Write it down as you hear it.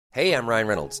Hey, I'm Ryan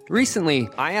Reynolds. Recently,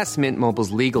 I asked Mint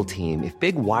Mobile's legal team if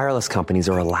big wireless companies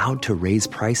are allowed to raise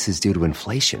prices due to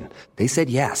inflation. They said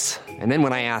yes. And then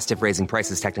when I asked if raising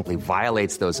prices technically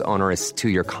violates those onerous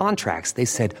two-year contracts, they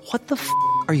said, "What the f***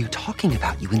 are you talking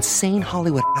about, you insane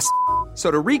Hollywood ass?" So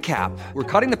to recap, we're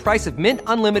cutting the price of Mint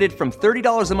Unlimited from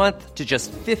 $30 a month to just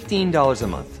 $15 a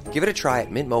month. Give it a try at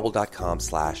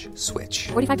mintmobile.com/switch.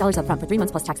 $45 up front for 3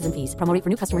 months plus taxes and fees. Promo rate for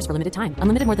new customers for limited time.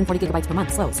 Unlimited more than 40 gigabytes per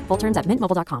month. Slows full terms at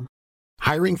mintmobile.com.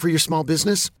 Hiring for your small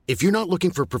business? If you're not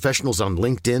looking for professionals on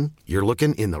LinkedIn, you're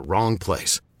looking in the wrong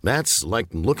place. That's like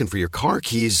looking for your car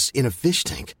keys in a fish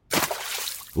tank.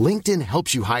 LinkedIn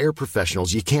helps you hire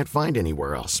professionals you can't find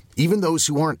anywhere else, even those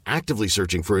who aren't actively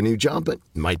searching for a new job but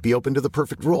might be open to the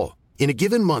perfect role. In a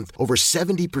given month, over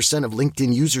 70% of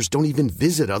LinkedIn users don't even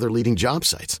visit other leading job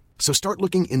sites. So start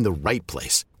looking in the right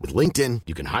place. With LinkedIn,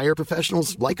 you can hire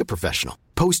professionals like a professional.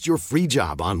 Post your free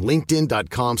job on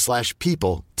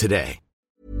linkedin.com/people today.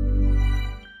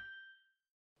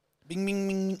 Bing, bing,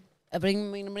 bing.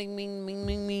 Bing, bing, bing, bing, bing,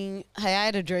 bing, bing. Hey, I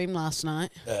had a dream last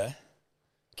night. Yeah,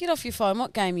 Get off your phone.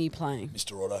 What game are you playing?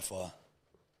 Mr. Autofire.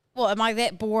 What, am I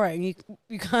that boring?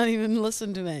 You can't even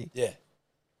listen to me. Yeah.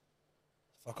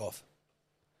 Fuck off.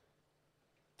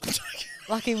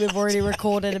 Lucky we've already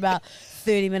recorded about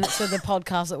 30 minutes of the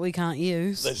podcast that we can't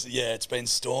use. Yeah, it's been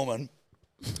storming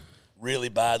really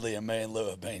badly, and me and Lou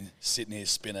have been sitting here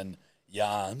spinning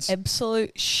yarns.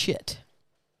 Absolute shit.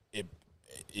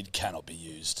 It cannot be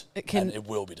used. And it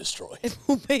will be destroyed. It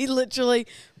will be literally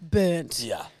burnt.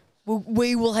 Yeah.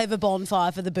 We will have a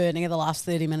bonfire for the burning of the last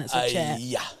 30 minutes of chat.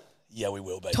 Yeah, we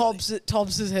will be. Tobbs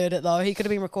has heard it, though. He could have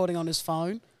been recording on his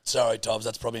phone. Sorry, Tobbs,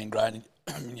 that's probably ingrained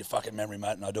in your fucking memory,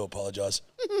 mate, and I do apologise.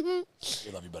 We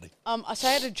love you, buddy. I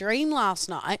had a dream last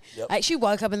night. Yep. I actually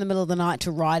woke up in the middle of the night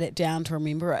to write it down to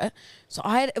remember it. So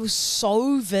it was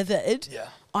so vivid. Yeah.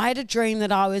 I had a dream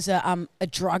that I was a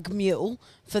drug mule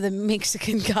for the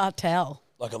Mexican cartel.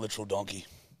 Like a literal donkey.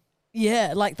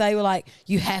 Yeah, like they were like,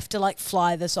 you have to like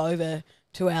fly this over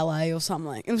to LA or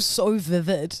something. It was so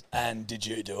vivid. And did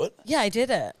you do it? Yeah, I did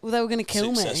it. Well, they were going to kill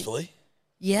me. Successfully?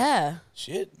 Yeah.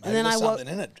 Shit, maybe And then there's I something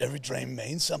in it. Every dream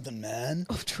means something, man.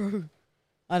 Oh, true.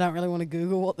 I don't really want to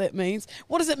Google what that means.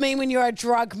 What does it mean when you're a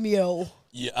drug mule?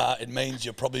 Yeah, it means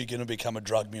you're probably going to become a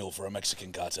drug mule for a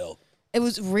Mexican cartel. It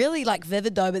was really like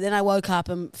vivid though, but then I woke up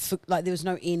and like there was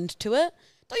no end to it.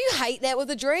 Don't you hate that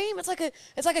with a dream? It's like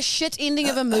a shit ending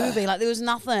of a movie. Like there was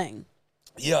nothing.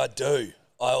 Yeah, I do.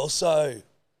 I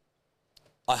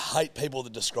hate people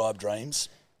that describe dreams,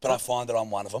 but I find that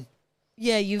I'm one of them.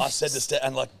 Yeah, I said this,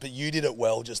 but you did it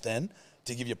well just then.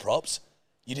 To give you props,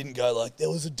 you didn't go like there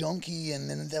was a donkey and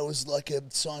then there was like a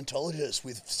Scientologist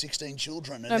with 16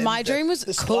 children. And No, then my dream was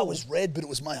the cool. sky was red, but it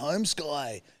was my home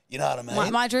sky. You know what I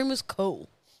mean? My dream was cool.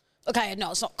 Okay,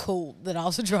 no, it's not cool that I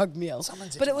was a drug mule,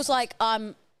 but it was like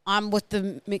I'm with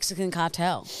the Mexican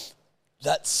cartel.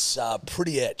 That's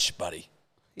pretty etch, buddy.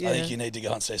 Yeah. I think you need to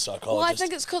go and see a psychologist. Well, I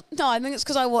think it's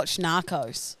because I watched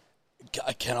Narcos.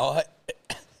 Can I?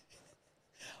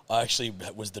 I actually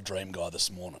was the dream guy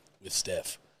this morning with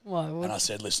Steph. Why? And I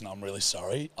said, listen, I'm really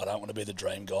sorry. I don't want to be the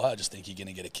dream guy. I just think you're going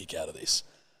to get a kick out of this.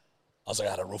 I was like,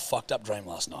 I had a real fucked up dream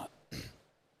last night.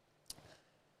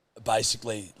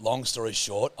 Basically, long story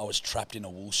short, I was trapped in a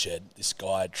wool shed. This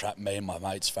guy had trapped me and my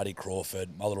mates, Fatty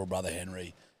Crawford, my little brother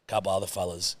Henry, a couple other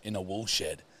fellas in a wool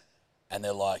shed. And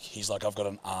he's like, I've got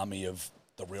an army of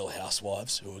the Real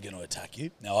Housewives who are going to attack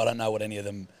you. Now, I don't know what any of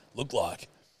them look like.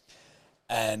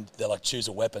 And they're like, choose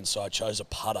a weapon. So I chose a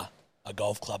putter, a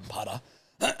golf club putter.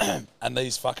 And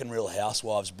these fucking Real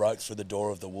Housewives broke through the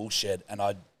door of the wool shed, and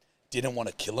I didn't want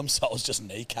to kill them, so I was just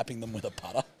kneecapping them with a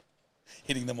putter,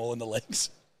 hitting them all in the legs.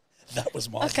 That was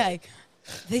my Okay,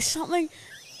 there's something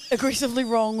aggressively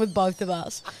wrong with both of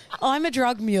us. I'm a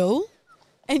drug mule,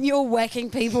 and you're whacking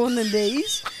people in the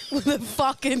knees with a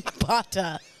fucking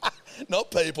putter. Not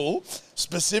people.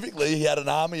 Specifically, he had an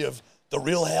army of the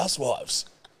Real Housewives.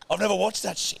 I've never watched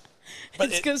that shit. But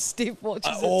It's because Steve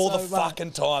watches it all so the much.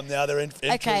 fucking time now. They're in.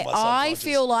 Okay, I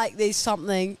feel like there's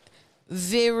something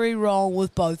very wrong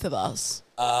with both of us.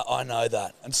 I know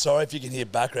that. I'm sorry if you can hear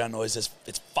background noise.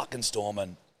 It's fucking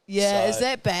storming. Yeah, So, is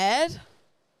that bad?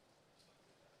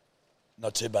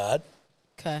 not too bad?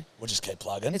 Okay. We'll just keep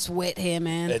plugging. It's wet here,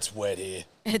 man. It's wet here.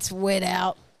 It's wet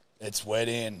out. It's wet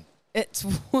in. It's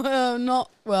not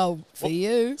well for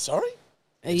you. Sorry?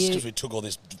 Are It's you? because we took all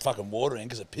this fucking water in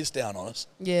because it pissed down on us.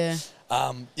 Yeah.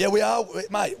 Yeah, we are,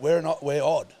 mate. We're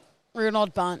odd. We're an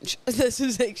odd bunch. This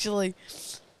is actually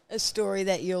a story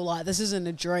that you'll like. This isn't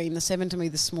a dream. This happened to me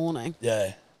this morning.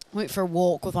 Yeah. I went for a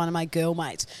walk with one of my girl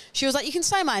mates. She was like, you can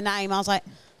say my name. I was like,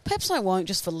 perhaps I won't,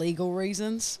 just for legal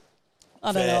reasons.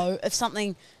 I don't Fair. know. If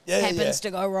something Yeah, happens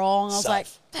to go wrong, I was Safe. like,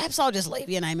 perhaps I'll just leave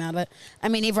your name out of it. I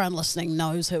mean, everyone listening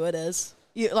knows who it is.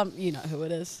 You know who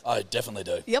it is. I definitely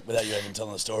do. Yep. Without you even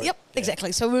telling the story. Yep, Yeah.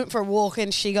 exactly. So we went for a walk,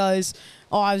 and she goes,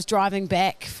 I was driving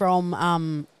back from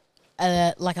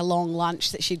a long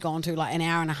lunch that she'd gone to like an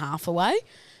hour and a half away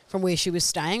from where she was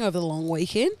staying over the long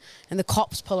weekend, and the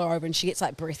cops pull her over, and she gets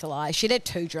like breathalyzed. She'd had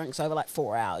 2 drinks over like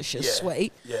 4 hours. She was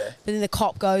sweet. Yeah. But then the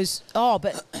cop goes, oh,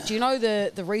 but do you know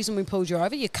the reason we pulled you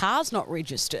over? Your car's not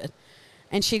registered.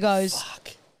 And she goes... Fuck.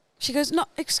 She goes, no,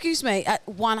 excuse me,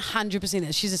 100%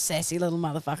 is. She's a sassy little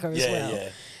motherfucker as well. Yeah.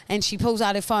 And she pulls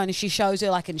out her phone and she shows her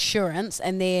like insurance,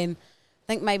 and then I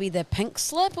think maybe the pink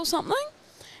slip or something.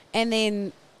 And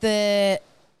then the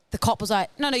cop was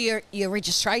like, no, your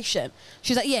registration.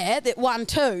 She's like, yeah, that 1,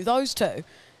 2, those 2.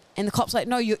 And the cop's like,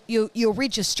 no, your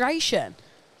registration.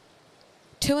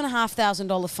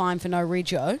 $2,500 fine for no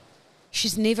rego.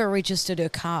 She's never registered her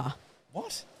car.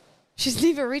 What? She's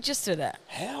never registered it.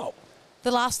 How?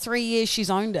 The last 3 years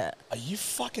she's owned it. Are you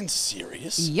fucking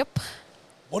serious? Yep.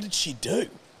 What did she do?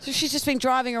 So she's just been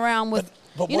driving around with...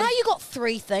 But you know what- how you got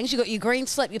 3 things? You got your green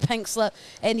slip, your pink slip,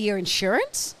 and your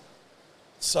insurance?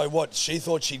 So what? She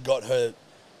thought she'd got her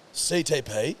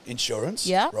CTP insurance.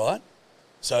 Yeah. Right?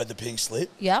 So the pink slip.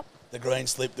 Yep. The green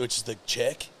slip, which is the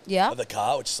check. Yeah. Of the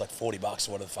car, which is like $40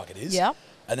 or whatever the fuck it is. Yeah.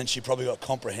 And then she probably got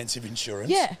comprehensive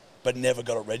insurance. Yeah. But never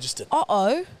got it registered.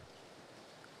 Uh-oh.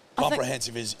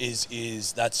 Comprehensive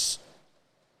is that's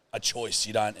a choice.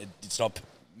 You don't. It's not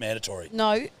mandatory.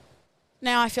 No.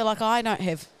 Now I feel like I don't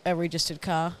have a registered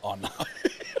car. Oh no.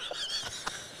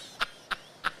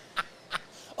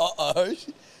 Uh-oh.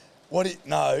 What?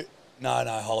 No.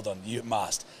 Hold on. You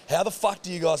must. How the fuck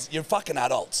do you guys? You're fucking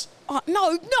adults.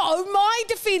 No. My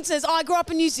defence is I grew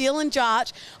up in New Zealand,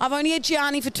 Jarch. I've only had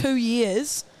Gianni for 2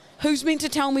 years. Who's meant to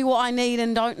tell me what I need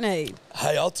and don't need?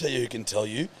 Hey, I'll tell you who can tell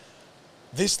you.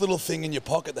 This little thing in your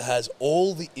pocket that has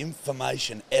all the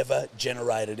information ever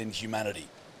generated in humanity.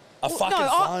 A fucking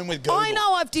phone with Google. I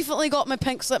know I've definitely got my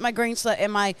pink slip, my green slip,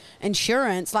 and my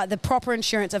insurance, like the proper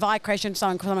insurance. If I crash into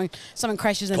someone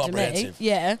crashes into me. Comprehensive.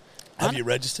 Yeah. Have you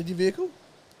registered your vehicle?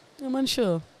 I'm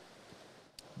unsure.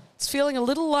 It's feeling a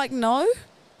little like no.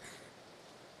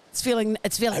 It's feeling.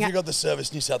 Have you got the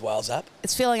Service New South Wales app?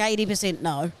 It's feeling 80%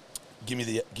 no.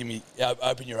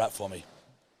 Open your app for me.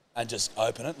 And just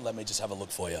open it and let me just have a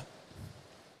look for you.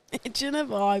 Imagine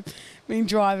if I've been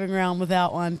driving around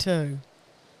without one too.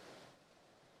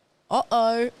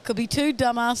 Uh-oh. Could be 2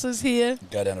 dumbasses here.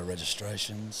 Go down to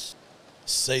registrations.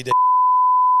 CD.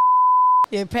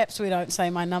 Yeah, perhaps we don't say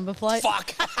my number plate.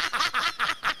 Fuck.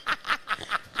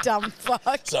 Dumb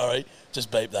fuck. Sorry. Just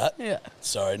beep that. Yeah.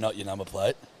 Sorry, not your number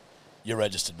plate. You're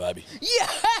registered, baby.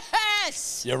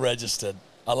 Yes! You're registered.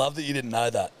 I love that you didn't know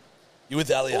that. You're with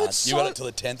Allianz. it's You got so- it till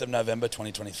the 10th of November,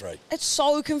 2023. It's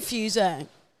so confusing.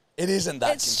 It isn't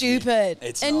that It's confusing. stupid.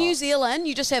 It's In not. New Zealand,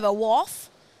 you just have a WAF.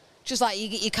 Just like you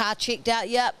get your car checked out.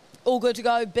 Yep, all good to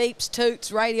go. Beeps,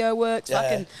 toots, radio works, Yeah.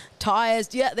 fucking tyres.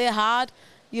 Yeah, they're hard.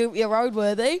 You're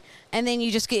roadworthy. And then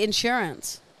you just get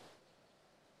insurance.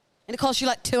 And it costs you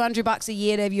like $200 a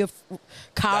year to have your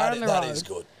car on the road. That is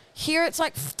good. Here it's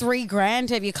like $3,000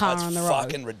 to have your car That's on the road.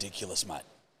 fucking ridiculous, mate.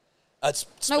 That's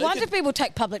No wonder speaking- people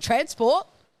take public transport.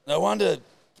 No wonder.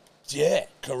 Yeah,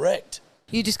 correct.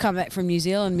 You just come back from New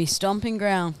Zealand, me stomping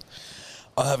ground.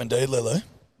 I have indeed, Lulu.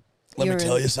 Let You're me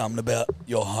tell in- you something about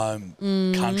your home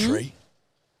country.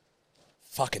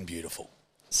 Fucking beautiful.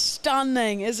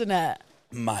 Stunning, isn't it?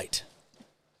 Mate,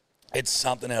 it's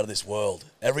something out of this world.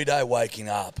 Every day waking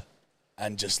up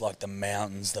and just like the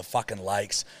mountains, the fucking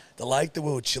lakes. The lake that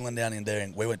we were chilling down in there,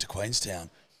 and we went to Queenstown.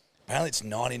 Apparently it's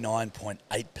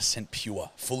 99.8% pure,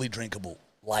 fully drinkable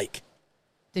lake.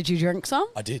 Did you drink some?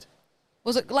 I did.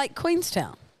 Was it Lake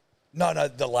Queenstown? No,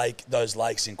 the lake, those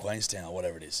lakes in Queenstown or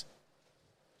whatever it is.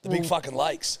 The big fucking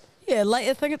lakes. Yeah,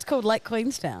 I think it's called Lake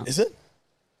Queenstown. Is it?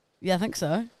 Yeah, I think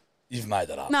so. You've made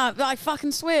that up. No, I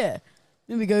fucking swear.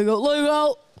 Let me Google.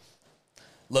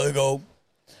 Lugal.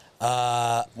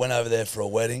 Went over there for a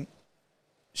wedding.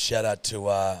 Shout out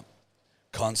to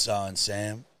Conso and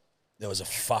Sam. There was a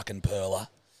fucking perler.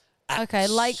 Okay,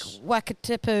 Lake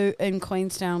Wakatipu in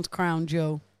Queenstown's Crown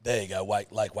Jewel. There you go, Lake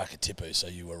Wakatipu, so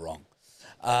you were wrong.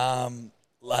 No,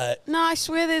 I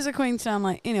swear there's a Queenstown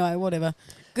Lake. Anyway, whatever.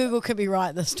 Google could be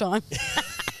right this time.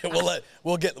 we'll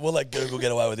let Google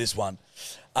get away with this one.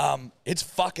 It's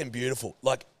fucking beautiful.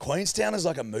 Like, Queenstown is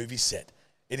like a movie set.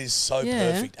 It is so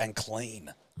Yeah. perfect and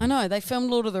clean. I know, they filmed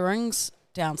Lord of the Rings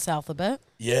down south a bit.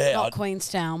 Yeah. Not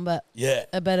Queenstown, but Yeah.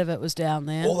 a bit of it was down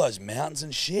there. All those mountains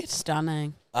and shit.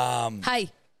 Stunning.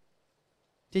 Hey,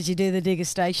 did you do the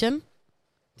degustation?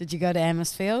 Did you go to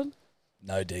Amersfield?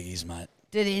 No diggies, mate.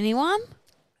 Did anyone?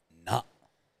 Nah.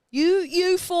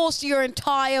 You forced your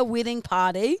entire wedding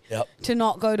party Yep. to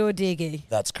not go to a diggy.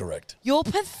 That's correct. You're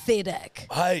pathetic.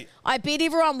 Hey, I bet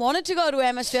everyone wanted to go to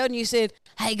Amosfield and you said,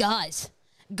 hey guys,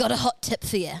 got a hot tip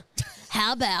for you.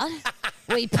 How about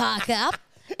we park up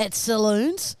at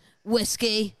saloons,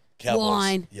 whiskey, Cowboys.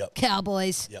 wine, Yep.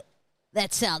 cowboys. Yep.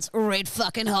 That sounds red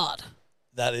fucking hot.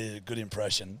 That is a good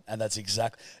impression, and that's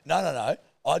exactly... No.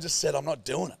 I just said I'm not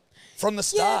doing it from the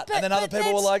start. but- and then other but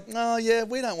people were that's- like, no, yeah,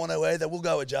 we don't want to either. We'll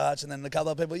go with Jarch. And then a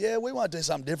couple of people, yeah, we might do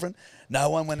something different. No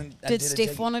one went and Did did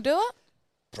Steph a want to do it?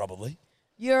 Probably.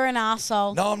 You're an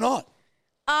arsehole. No, I'm not.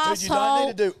 Dude, you don't Arsehole.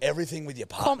 need to do everything with your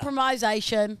partner.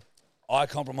 Compromisation. I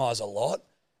compromise a lot,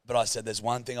 but I said there's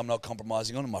one thing I'm not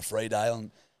compromising on my free day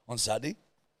on Saturday.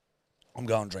 I'm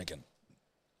going drinking.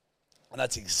 And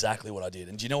that's exactly what I did.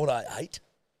 And do you know what I ate?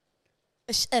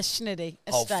 A schnitty.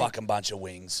 A Whole steak. fucking bunch of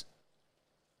wings.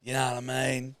 You know what I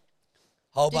mean?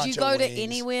 Whole Did bunch you of go to wings.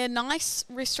 anywhere nice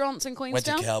restaurants in Went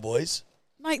to Queenstown? Cowboys.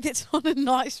 Mate, that's not a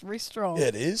nice restaurant. Yeah,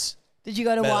 it is. Did you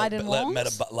go to Wide and Longs? Met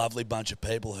a lovely bunch of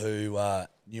people who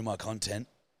knew my content,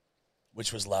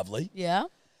 which was lovely. Yeah.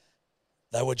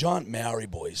 They were giant Maori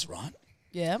boys, right?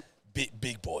 Yeah.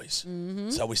 Big boys.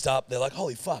 Mm-hmm. So we start, they're like,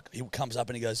 holy fuck. He comes up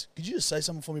and he goes, could you just say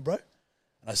something for me, bro?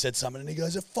 And I said something and he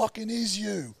goes, it fucking is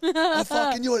you. I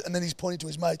fucking knew it. And then he's pointing to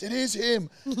his mate, it is him.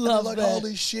 And they're Love like, that.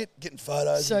 holy shit, getting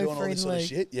photos So and doing all this sort of friendly.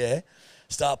 shit. Yeah.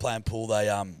 Start playing pool.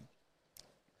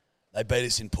 They beat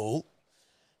us in pool.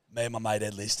 Me and my mate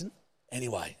Ed Liston.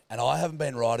 Anyway, and I haven't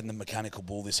been riding the mechanical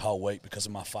bull this whole week because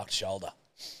of my fucked shoulder.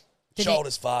 Did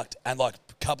Shoulder's fucked. And like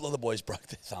a couple of the boys broke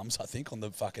their thumbs, I think, on the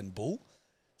fucking bull.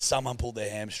 Someone pulled their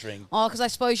hamstring. Oh, because I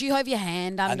suppose you have your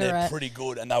hand And under they're it. pretty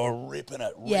good, and they were ripping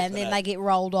it. Yeah, and then they get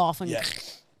rolled off. And Yeah.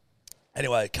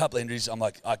 Anyway, a couple of injuries. I'm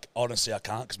like, honestly, I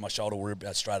can't because my shoulder will rip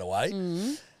out straight away.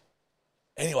 Mm-hmm.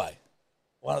 Anyway,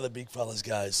 one of the big fellas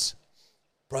goes,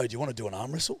 bro, do you want to do an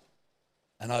arm wrestle?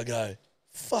 And I go,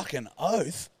 fucking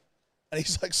oath. And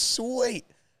he's like, sweet.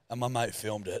 And my mate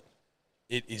filmed it.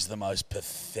 It is the most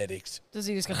pathetic. Does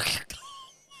he just go,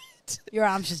 your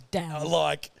arm's just down.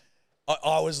 Like,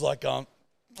 I was like,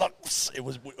 it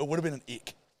would have been an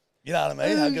ick. You know what I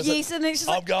mean? Ooh, I guess, yes, and it's just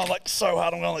I'm like- going like so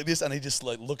hard, I'm going like this, and he just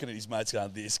like looking at his mates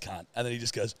going, this cunt. And then he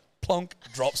just goes, plonk,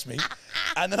 drops me.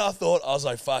 And then I was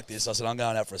like, fuck this. I said, I'm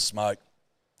going out for a smoke.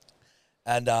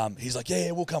 And he's like,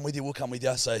 yeah, we'll come with you.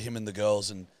 So him and the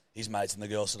girls and his mates and the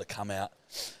girls sort of come out.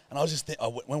 And I was just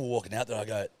when we're walking out there, I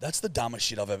go, that's the dumbest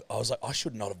shit I've ever. I was like, I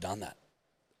should not have done that.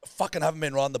 I fucking haven't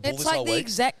been riding the bull It's this like whole the week.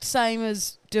 exact same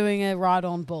as doing a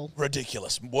ride-on bull.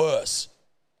 Ridiculous. Worse.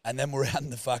 And then we're out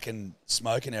in the fucking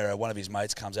smoking area. One of his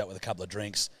mates comes out with a couple of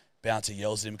drinks. Bouncer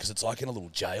yells at him because it's like in a little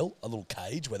jail, a little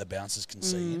cage where the bouncers can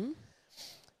see him.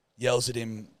 Yells at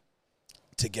him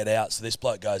to get out. So this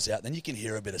bloke goes out. Then you can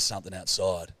hear a bit of something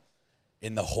outside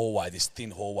in the hallway, this thin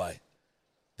hallway.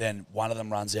 Then one of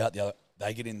them runs out. The other,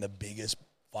 they get in the biggest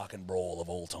fucking brawl of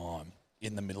all time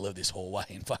in the middle of this hallway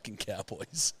in fucking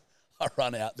Cowboys. I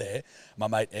run out there. My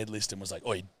mate Ed Liston was like,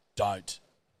 "Oi, don't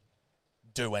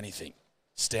do anything.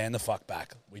 Stand the fuck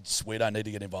back. We don't need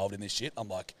to get involved in this shit." I'm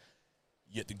like,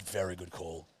 "Yeah, very good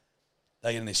call."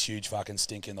 They get in this huge fucking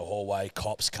stink in the hallway.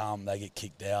 Cops come. They get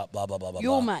kicked out. Blah blah blah blah.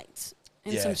 Your blah. mates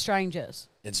and Yeah. some strangers.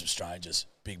 And some strangers.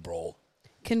 Big brawl.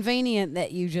 Convenient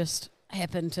that you just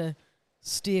happen to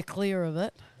steer clear of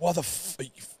it. What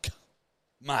the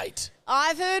mate?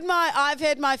 I've heard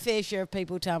my fair share of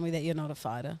people tell me that you're not a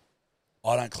fighter.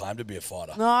 I don't claim to be a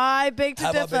fighter. No, I beg to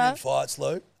Have I differ. been in fights,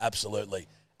 Lou? Absolutely.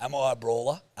 Am I a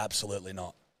brawler? Absolutely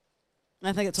not.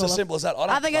 I think it's It's all as simple as that.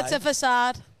 I think it's a claim-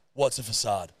 facade. What's a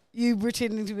facade? You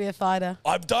pretending to be a fighter.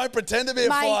 I don't pretend to be a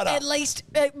Mate, fighter. at least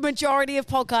a majority of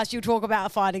podcasts you talk about a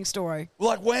fighting story.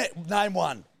 Like where? Name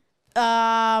one.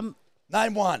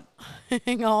 Name one.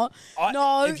 Hang on.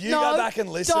 If you go back and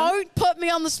listen- Don't put me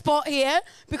on the spot here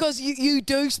because you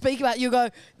do speak about, you go,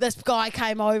 this guy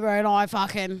came over and I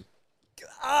fucking...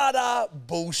 Utter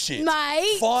bullshit.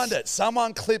 Mate. Find it.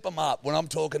 Someone clip them up when I'm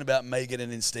talking about me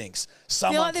getting instincts. I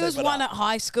Someone feel like there was clip it one up. at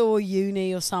high school or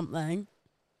uni or something.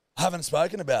 I haven't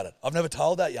spoken about it. I've never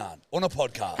told that yarn on a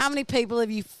podcast. How many people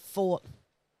have you fought?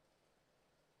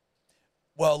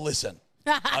 Well, listen.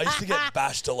 I used to get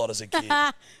bashed a lot as a kid.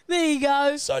 There you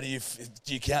go. So do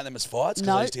you count them as fights? Because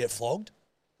No. I used to get flogged.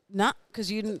 Nah,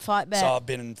 because you didn't fight back. So I've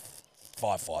been in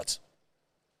 5 fights.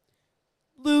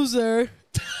 Loser.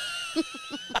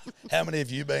 How many have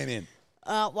you been in?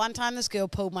 One time this girl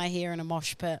pulled my hair in a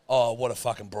mosh pit. Oh, what a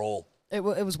fucking brawl. It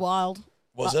was wild.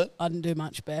 Was But it? I didn't do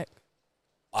much back.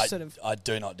 Sort of I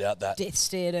do not doubt that. death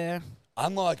stared her.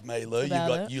 Unlike me, Lou,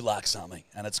 About it. you lack something,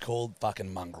 and it's called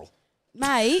fucking mongrel.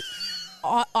 Mate,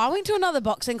 I went to another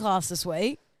boxing class this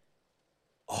week.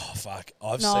 Oh, fuck.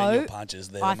 I've seen your punches.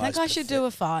 They're I the think most I should do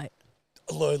a fight.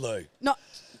 Lulu. Not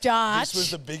Judge. This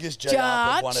was the biggest J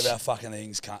up of one of our fucking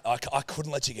things. I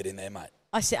couldn't let you get in there, mate.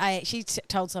 I actually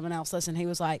told someone else this, and he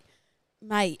was like,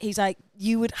 mate, he's like,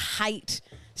 you would hate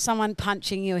someone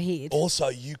punching your head. Also,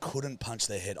 you couldn't punch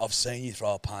their head. I've seen you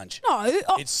throw a punch. No.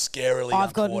 It's scarily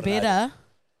I've gotten uncoordinated. better.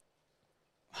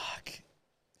 Fuck.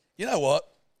 You know what?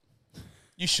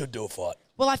 You should do a fight.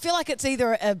 Well, I feel like it's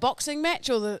either a boxing match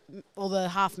or the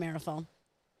half marathon.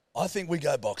 I think we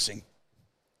go boxing.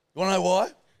 You want to know why?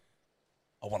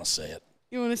 I want to see it.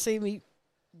 You want to see me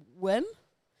win?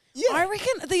 Yeah. I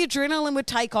reckon the adrenaline would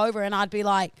take over and I'd be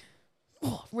like,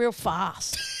 oh, real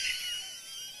fast.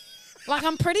 Like,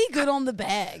 I'm pretty good on the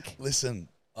bag. Listen,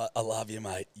 I love you,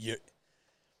 mate.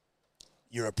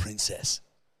 You're a princess.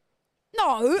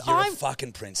 No, You're I'm... a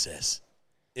fucking princess.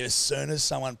 As soon as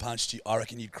someone punched you, I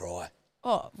reckon you'd cry.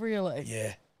 Oh, really?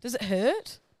 Yeah. Does it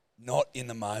hurt? Not in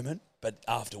the moment, but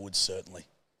afterwards, certainly.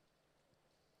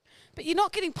 But you're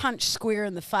not getting punched square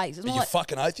in the face. It's But more you like,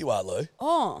 fucking oath you are, Lou.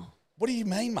 oh. What do you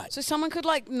mean, mate? So someone could,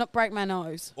 like, not break my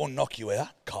nose. Or knock you out,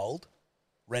 cold,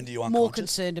 render you More unconscious.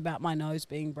 concerned about my nose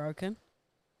being broken.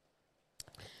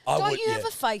 I Don't would, you yeah. have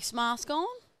a face mask on?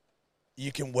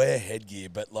 You can wear headgear,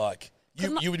 but like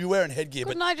Couldn't you would be wearing headgear,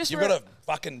 but couldn't I just you've wear- got a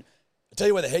fucking. I tell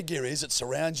you where the headgear is. It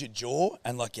surrounds your jaw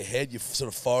and like your head, your sort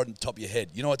of forehead and top of your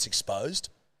head. You know what's exposed?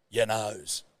 Your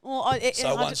nose. Well,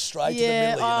 So one straight to the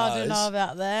yeah, middle of your I don't nose. know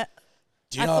about that.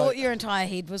 Do you I know? thought your entire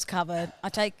head was covered. I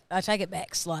take it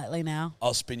back slightly now.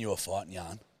 I'll spin you a fighting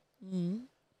yarn.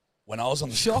 When I was on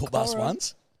the Shock school bus horror.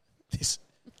 once,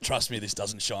 trust me, this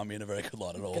doesn't shine me in a very good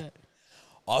light at all. Okay.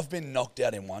 I've been knocked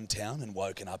out in one town and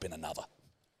woken up in another.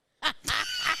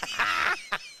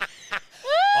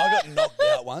 I got knocked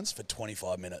out once for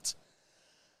 25 minutes.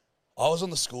 I was on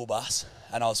the school bus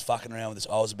and I was fucking around with this.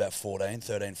 I was about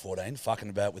 13, 14, fucking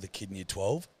about with a kid in year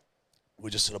 12. We were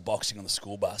just sort of boxing on the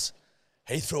school bus.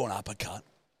 He threw an uppercut.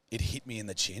 It hit me in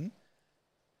the chin,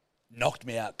 knocked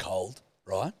me out cold,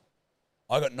 right?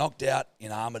 I got knocked out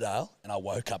in Armidale and I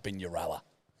woke up in Uralla.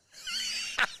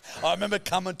 I remember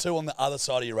coming to on the other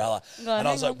side of Uralla and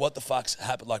I was like, what the fuck's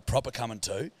happened? Like proper coming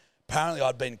to. Apparently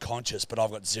I'd been conscious, but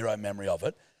I've got zero memory of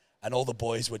it. And all the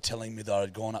boys were telling me that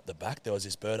I'd gone up the back. There was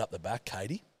this bird up the back,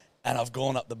 Katie. And I've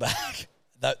gone up the back.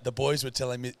 The boys were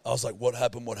telling me, I was like, what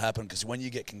happened? Because when you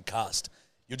get concussed,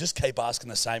 you'll just keep asking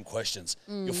the same questions.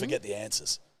 You'll forget the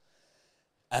answers.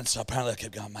 And so apparently I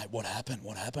kept going, mate, what happened?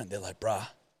 They're like, bruh,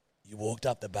 you walked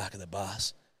up the back of the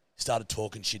bus, started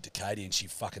talking shit to Katie, and she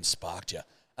fucking sparked you.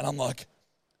 And I'm like,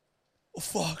 oh,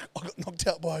 fuck, I got knocked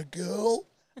out by a girl?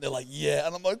 They're like, yeah.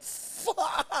 And I'm like,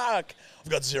 fuck. I've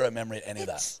got zero memory of any of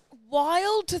that. It's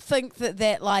wild to think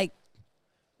that like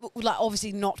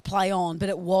obviously not play on, but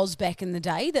it was back in the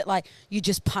day that like you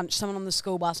just punch someone on the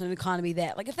school bus and it would kind of be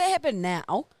that. Like if that happened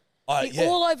now, it'd be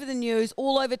all over the news,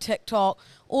 all over TikTok,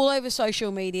 all over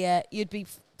social media, you'd be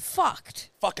fucked.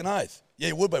 Fucking oath. Yeah,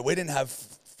 it would be. We didn't have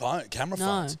camera No.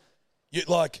 phones.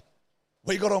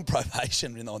 We got on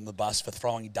probation on the bus for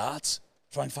throwing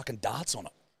fucking darts on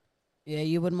it. Yeah,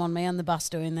 you wouldn't want me on the bus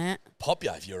doing that. Pop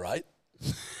you if you're 8.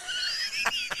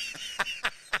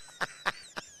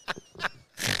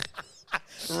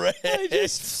 I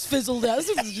just fizzled out.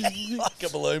 Like a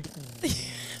balloon.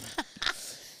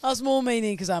 I was more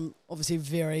meaning because I'm obviously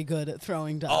very good at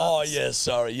throwing darts. Oh, yeah,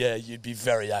 sorry. Yeah, you'd be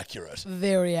very accurate.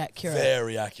 Very accurate.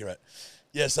 Very accurate.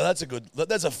 Yeah, so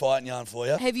that's a fighting yarn for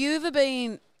you. Have you ever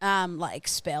been like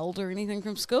expelled or anything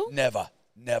from school? Never.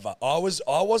 I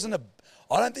wasn't a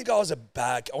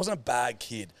bad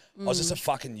kid. I was just a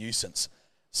fucking nuisance.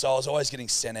 So I was always getting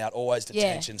sent out, always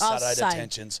detention, I was Saturday same.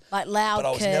 detentions. Like loud But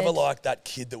I was kid. never like that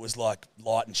kid that was like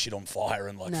lighting shit on fire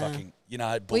and like fucking,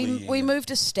 bullying. We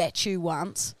moved a statue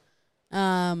once.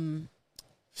 Fucking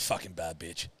bad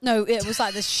bitch. No, it was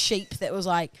like this sheep that was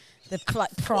like the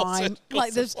prime,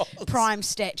 like this prime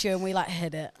statue, and we like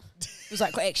hit it. It was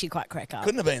like actually quite crack up.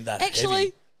 Couldn't have been that Actually,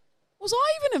 heavy. was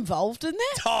I even involved in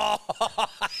that?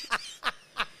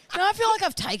 No, I feel like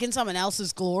I've taken someone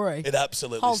else's glory. It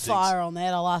absolutely Hold stinks. fire on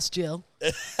that. I'll ask Jill.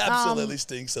 It absolutely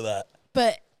stinks of that.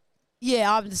 But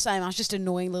yeah, I'm the same. I was just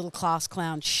annoying little class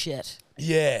clown shit.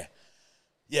 Yeah.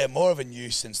 Yeah, more of a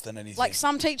nuisance than anything. Like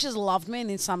some teachers loved me and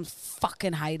then some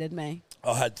fucking hated me.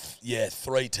 I had,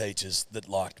 3 teachers that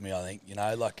liked me, I think,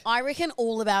 like... I reckon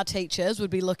all of our teachers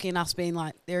would be looking at us being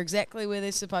like, they're exactly where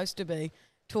they're supposed to be.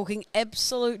 Talking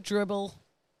absolute dribble.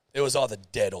 It was either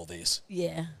dead or this.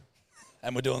 Yeah.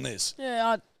 And we're doing this.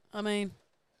 Yeah, I mean,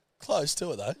 Close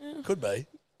to it, though. Yeah. Could be.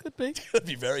 could be. Could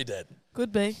be very dead.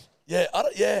 Could be.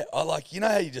 Yeah, I like, you know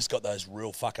how you just got those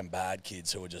real fucking bad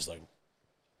kids who are just like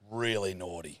really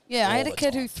naughty. Yeah, I all had a the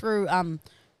kid time. who threw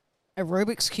a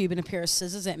Rubik's Cube and a pair of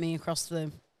scissors at me across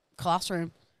the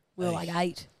classroom. We were like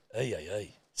 8.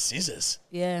 Hey. Scissors.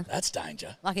 Yeah. That's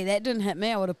danger. Lucky that didn't hit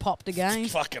me. I would have popped again.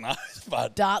 Fucking oath,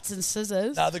 but Darts and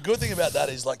scissors. no, the good thing about that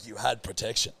is like you had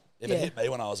protection. If Yeah. it hit me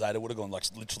when I was 8, it would have gone like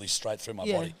literally straight through my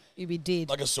yeah, body. you'd be dead.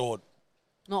 Like a sword.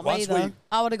 Not once me, though. we-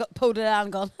 I would have pulled it out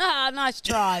and gone, nice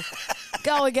try.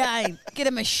 Go again. Get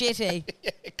a machete.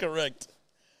 Yeah, correct.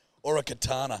 Or a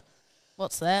katana.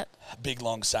 What's that? A big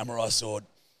long samurai sword.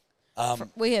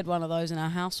 We had one of those in our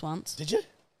house once. Did you?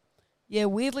 Yeah,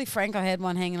 weirdly, Frank, I had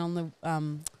one hanging on the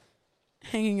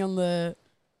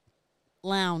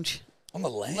lounge. On the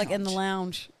lounge? Like in the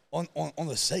lounge. On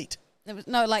the seat? It was,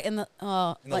 no, like in the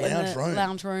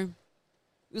lounge room.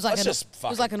 It was like That's it just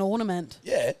was like an ornament.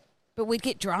 Yeah. But we'd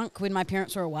get drunk when my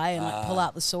parents were away and like pull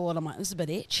out the sword. I'm like, this is a bit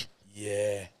itch.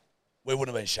 Yeah. We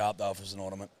wouldn't have been sharp though if it was an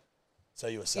ornament. So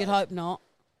you were safe. You'd hope not.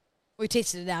 We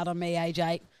tested it out on me, age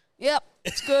 8. Yep,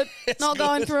 it's good. It's Not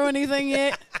going good. through anything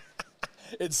yet.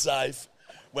 It's safe.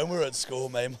 When we were at school,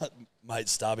 me and my mate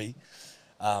Stubby,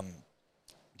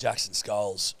 Jackson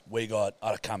Skulls, I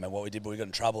can't remember what we did, but we got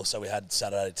in trouble, so we had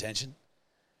Saturday detention.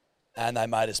 And they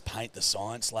made us paint the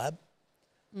science lab.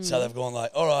 So they've gone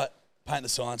like, all right, paint the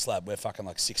science lab. We're fucking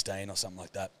like 16 or something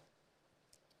like that.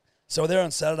 So we're there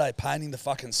on Saturday painting the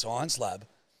fucking science lab.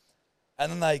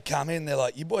 And then they come in, they're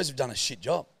like, you boys have done a shit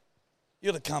job.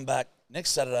 You got to come back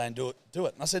next Saturday and do it.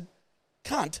 And I said,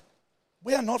 cunt,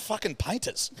 we are not fucking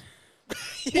painters.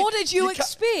 What did you can't-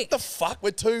 expect? The fuck?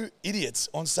 We're two idiots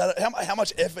on Saturday. How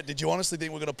much effort did you honestly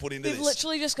think we're going to put into We've this?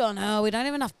 literally just gone, oh, we don't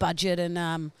have enough budget in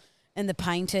the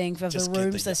painting for Just the get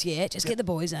rooms this year. Just get the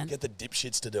boys in. Get the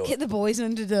dipshits to do Get it. the boys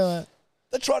in to do it.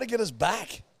 They try to get us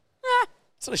back. What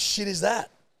sort of shit is that?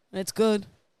 It's good.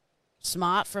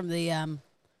 Smart from the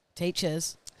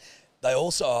teachers. They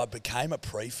also became a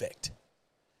prefect.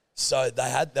 So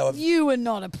they were You were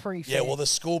not a prefect. yeah, well the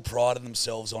school prided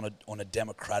themselves on a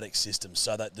democratic system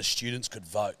so that the students could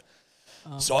vote.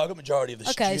 So I got majority of the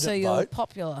okay, student so you're vote.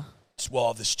 popular. Well,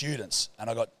 of the students, and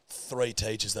I got 3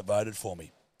 teachers that voted for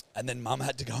me. And then Mum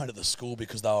had to go into the school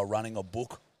because they were running a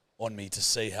book on me to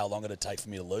see how long it would take for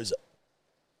me to lose it.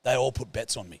 They all put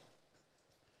bets on me.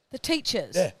 The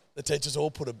teachers. Yeah, the teachers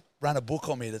all ran a book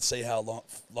on me to see how long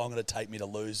it would take me to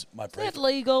lose my Is that prefect.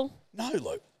 legal? No,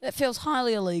 Luke. That feels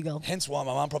highly illegal. Hence why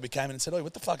my mum probably came in and said, "Oh,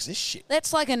 what the fuck's this shit?"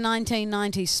 That's like a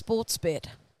 1990s sports bet.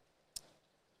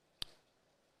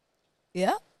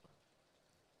 Yeah?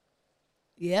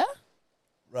 Yeah?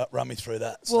 Run me through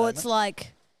that. Well, statement. it's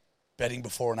like, betting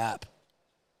before an app.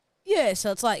 yeah,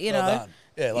 so it's like, you Well know. done.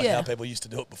 Yeah, like yeah. how people used to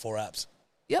do it before apps.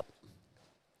 Yep.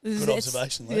 Good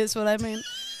observation, Luke. That's what I meant.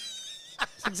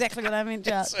 That's exactly what I meant,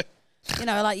 Jart. You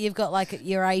know, like you've got like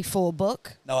your A4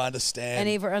 book No, I understand. and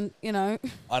everyone, you know,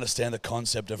 I understand the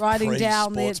concept of Writing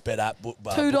down pre-sports their bet app book.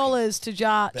 $2 to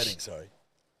Jart. Betting, sorry.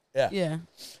 Yeah. Yeah.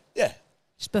 Yeah.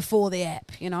 Just before the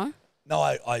app, you know? No,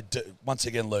 I do. Once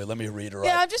again, Lou, let me reiterate.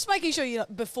 Yeah, I'm just making sure you're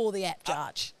before the app,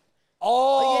 Jart.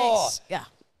 Oh, Yes. Yeah.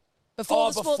 Before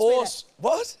the sports before bet app.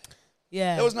 what?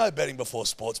 Yeah. There was no betting before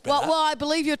sports bet. well, app. I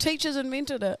believe your teachers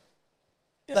invented it.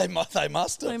 They must have.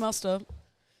 They must have.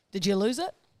 Did you lose it?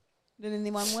 Did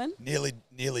anyone win?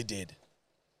 Nearly did.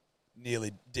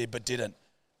 Nearly did, but didn't.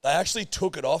 They actually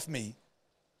took it off me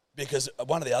because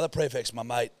one of the other prefects, my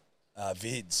mate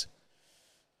Vids,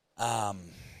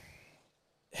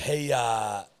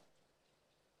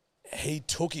 he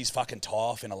took his fucking tie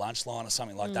off in a lunch line or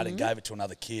something like that and gave it to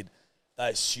another kid. They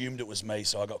assumed it was me,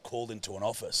 so I got called into an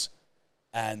office,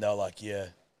 and they were like, "Yeah,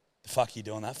 the fuck are you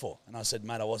doing that for?" And I said,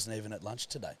 "Mate, I wasn't even at lunch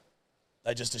today."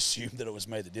 They just assumed that it was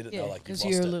me that did it. Yeah, They're like, because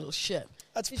 "You've you're a lost it." little shit.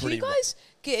 That's Did pretty. you guys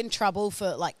get in trouble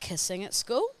for like kissing at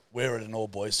school? We're at an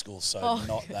all-boys school, so Oh,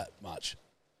 not that much.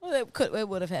 Well, it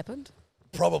would have happened.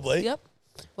 Probably. Yep.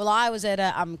 Well, I was at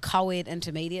a co-ed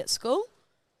intermediate school,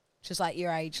 which is like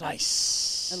your age, like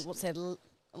Nice. what's that?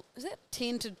 Is that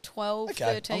 10 to 12, Okay,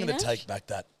 13? I'm going to take back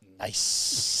that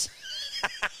nice.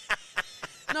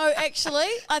 No, actually,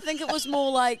 I think it was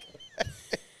more like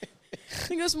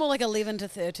 11 to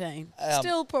 13.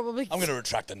 Still probably. I'm going to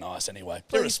retract the nice anyway.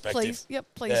 please, Irrespective. please, yep,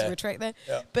 please Yeah. retract that.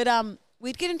 Yeah. But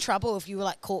we'd get in trouble if you were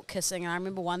like caught kissing. And I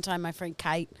remember one time my friend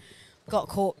Kate got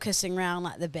caught kissing around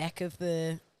like the back of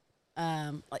the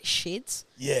like sheds.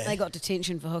 Yeah. They got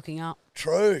detention for hooking up.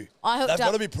 True. I hooked They've got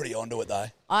up- to be pretty onto it though.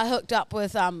 I hooked up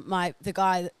with my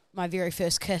very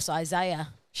first kiss, Isaiah.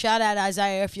 Shout out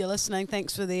Isaiah if you're listening.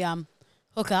 Thanks for the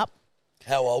hookup.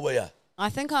 How old were you? I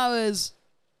think I was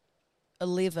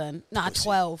 11. Nah, Pussy.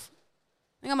 12.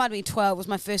 think I might have been 12. It was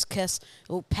my first kiss,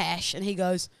 all pash. And he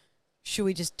goes, should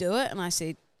we just do it? And I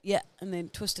said, yeah. And then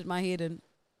twisted my head and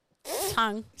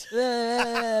tongue.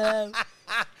 And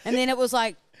then it was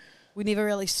like, we never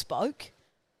really spoke.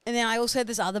 And then I also had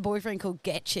this other boyfriend called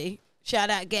Gatchy.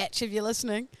 Shout out Gatch if you're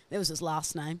listening. That was his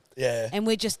last name. Yeah. And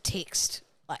we'd just text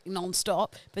like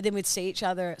non-stop. But then we'd see each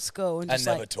other at school and just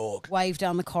never like talk. Wave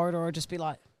down the corridor or just be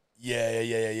like.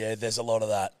 Yeah. There's a lot of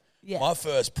that. Yeah. My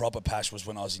first proper pash was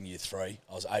when I was in year 3.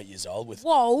 I was 8 years old.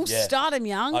 Whoa, Yeah. start him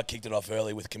young. I kicked it off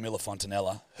early with Camilla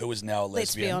Fontanella, who is now a lesbian.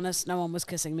 Let's be honest, no one was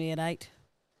kissing me at 8.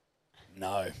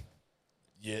 No.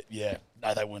 Yeah.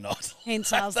 No, they were not.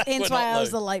 Hence, They were why not, I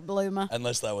was Lou. the late bloomer.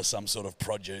 Unless they were some sort of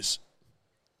produce.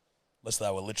 Unless they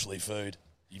were literally food.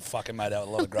 You fucking made out a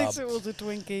lot of grub. Unless it was a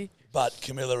Twinkie. But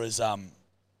Camilla is,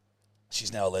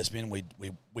 she's now a lesbian.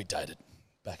 We dated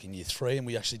back in year 3, and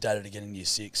we actually dated again in year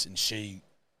 6. And she,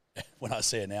 when I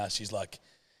see her now, she's like,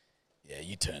 yeah,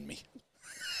 you turned me.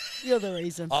 You're the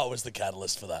reason. I was the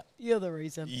catalyst for that. You're the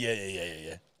reason.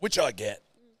 Yeah. Which I get.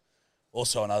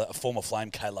 Also, a former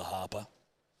flame, Kayla Harper,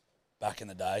 back in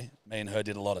the day. Me and her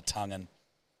did a lot of tonguing.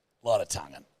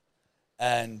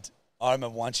 And I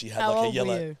remember once she had How like a old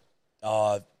yellow.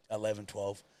 were you? 11,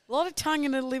 12. A lot of tongue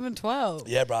in 11, 12.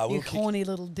 Yeah, bro. You horny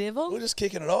little devil. We were just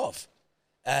kicking it off.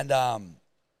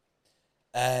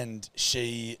 And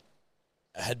she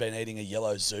had been eating a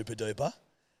yellow Zupa Duper.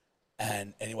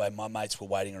 And anyway, my mates were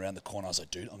waiting around the corner. I was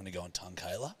like, dude, I'm going to go and tongue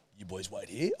Kayla. You boys wait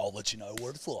here. I'll let you know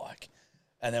what it's like.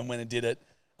 And then when I did it,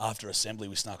 after assembly,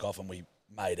 we snuck off and we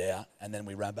made out. And then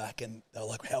we ran back and they were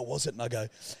like, how was it? And I go,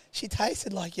 she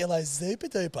tasted like yellow Zupa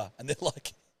Duper. And they're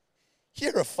like,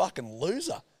 you're a fucking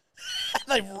loser.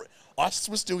 I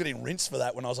was still getting rinsed for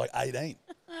that when I was like 18.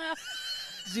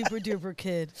 Super duper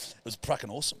kid. It was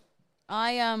fucking awesome.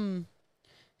 I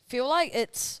feel like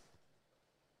it's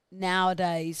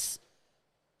nowadays,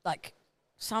 like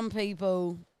some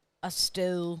people are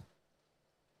still.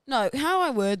 No, how do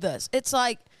I word this? It's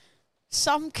like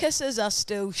some kisses are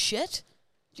still shit.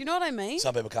 Do you know what I mean?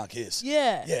 Some people can't kiss.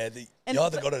 Yeah. Yeah, you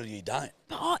either got it or you don't.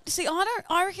 But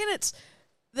I reckon it's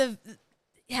the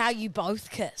how you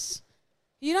both kiss.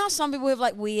 You know how some people have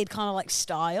like weird kind of like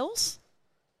styles?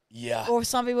 Yeah. Or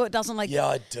some people it doesn't like Yeah,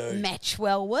 I do. match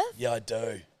well with? Yeah, I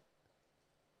do.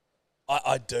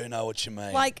 I do know what you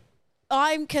mean. Like,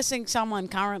 I'm kissing someone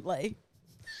currently.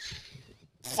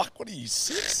 Fuck, what are you,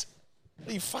 6?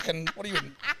 Are you a teenager?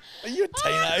 Are you a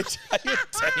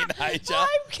teenager? I'm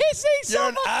kissing You're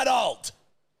someone. an adult.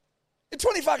 You're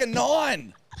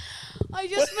 29. I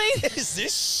just mean What is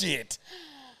this shit?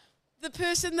 the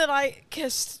person that I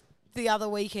kissed the other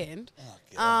weekend, Oh,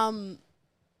 God.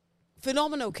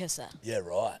 phenomenal kisser. Yeah,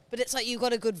 right. But it's like you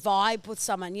got a good vibe with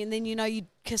someone, and then you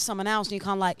kiss someone else, and you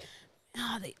kind of like,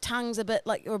 the tongue's a bit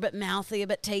like, you're a bit mouthy, a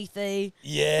bit teethy.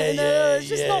 Yeah, And, yeah, it's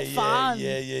just yeah, not yeah, fun.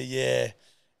 Yeah.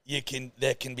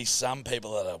 There can be some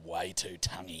people that are way too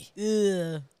tonguey.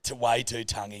 Ugh. Way too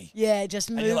tonguey. Yeah, just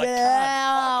And move you're like, it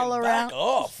can't all fucking around. back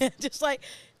off. Just like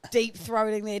deep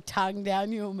throating their tongue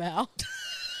down your mouth.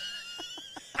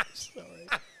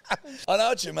 I know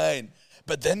what you mean.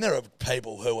 But then there are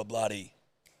people who are bloody,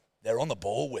 they're on the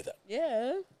ball with it.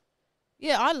 Yeah.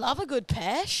 Yeah, I love a good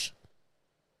pash.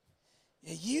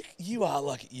 Yeah, you are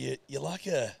like, you're like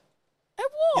a, And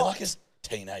what? you're like a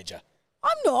teenager.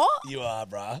 I'm not. You are,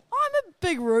 bruh. I'm a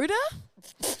big rooter.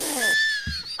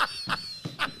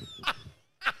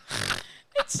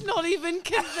 It's not even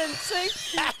convincing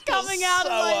coming out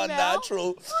of my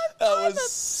unnatural. mouth. That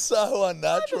was so I'm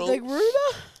unnatural. a big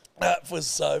rooter. That was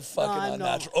so fucking I'm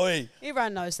not. unnatural. Oi,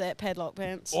 Everyone knows that, padlock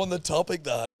pants. on the topic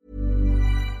though.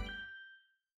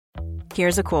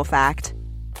 Here's a cool fact.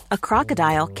 A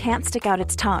crocodile can't stick out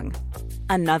its tongue.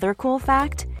 Another cool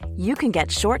fact, you can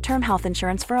get short-term health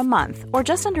insurance for a month or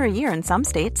just under a year in some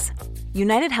states.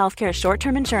 United Healthcare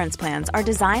short-term insurance plans are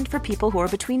designed for people who are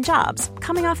between jobs,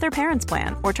 coming off their parents'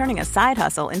 plan, or turning a side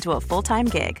hustle into a full-time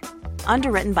gig.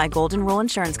 Underwritten by Golden Rule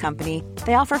Insurance Company,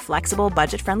 they offer flexible,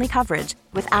 budget-friendly coverage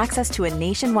with access to a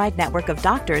nationwide network of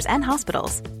doctors and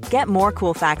hospitals. Get more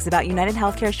cool facts about United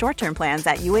Healthcare short-term plans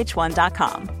at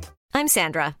uh1.com. I'm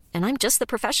Sandra, and I'm just the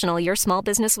professional your small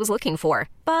business was looking for.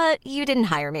 But you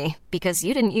didn't hire me because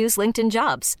you didn't use LinkedIn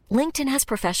Jobs. LinkedIn has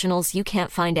professionals you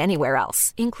can't find anywhere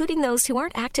else, including those who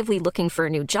aren't actively looking for a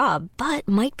new job, but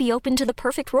might be open to the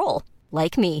perfect role,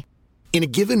 like me. In a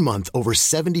given month, over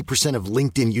 70% of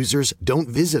LinkedIn users don't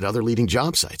visit other leading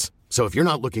job sites. So if you're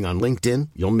not looking on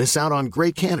LinkedIn, you'll miss out on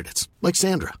great candidates like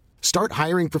Sandra. Start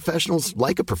hiring professionals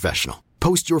like a professional.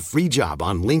 Post your free job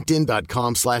on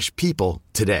linkedin.com/people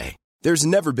today. There's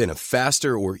never been a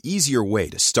faster or easier way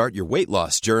to start your weight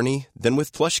loss journey than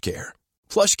with PlushCare.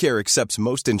 PlushCare accepts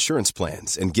most insurance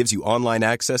plans and gives you online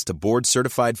access to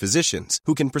board-certified physicians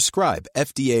who can prescribe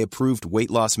FDA-approved weight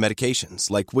loss medications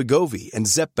like Wegovy and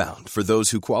Zepbound for those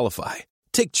who qualify.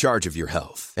 Take charge of your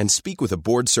health and speak with a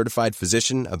board-certified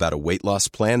physician about a weight loss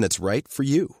plan that's right for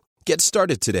you. Get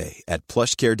started today at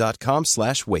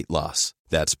plushcare.com/weight loss.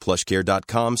 That's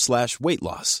plushcare.com/weight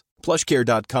loss.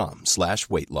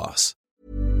 plushcare.com/weight loss.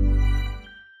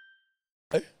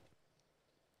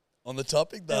 On the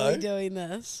topic, Are though, we doing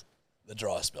this? the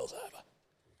dry spell's over.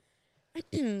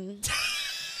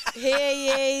 Hear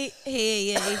ye,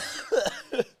 hear ye.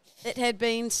 It had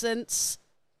been since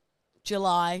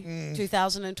July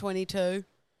 2022,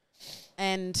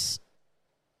 and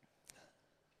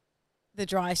the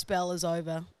dry spell is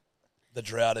over. The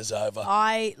drought is over.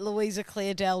 I, Louisa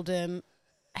Claire Delden,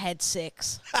 had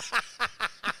sex.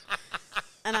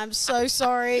 And I'm so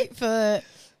sorry for...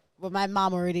 Well, my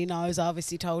mum already knows. I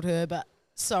obviously told her, but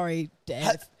sorry,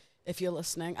 Dad, if you're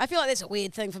listening. I feel like that's a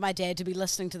weird thing for my dad to be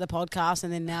listening to the podcast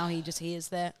and then now he just hears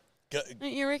that. Don't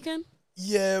you reckon?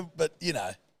 Yeah, but, you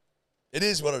know, it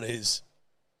is what it is.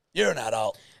 You're an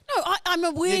adult. No, I'm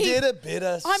aware. You did a bit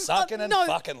of sucking and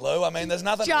fucking, Lou. I mean, there's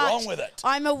nothing wrong with it.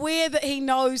 I'm aware that he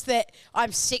knows that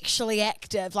I'm sexually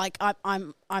active. Like,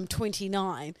 I'm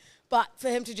 29. But for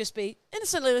him to just be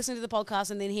innocently listening to the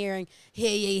podcast and then hearing, hear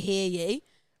ye,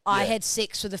 I had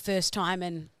sex for the first time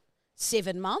in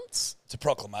 7 months. It's a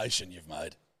proclamation you've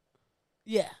made.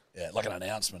 Yeah. Yeah, like an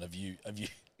announcement of you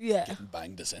getting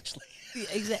banged, essentially. Yeah,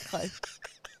 exactly.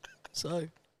 So.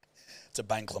 It's a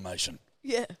bangclamation.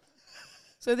 Yeah.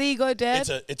 So there you go, Dad.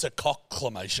 It's a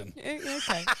cockclamation.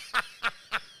 Okay.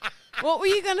 What were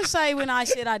you going to say when I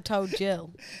said I'd told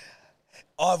Jill?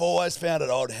 I've always found it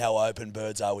odd how open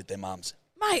birds are with their mums.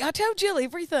 Mate, I tell Jill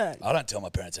everything. I don't tell my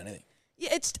parents anything.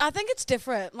 Yeah, I think it's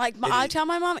different. Like, I tell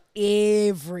my mum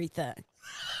everything.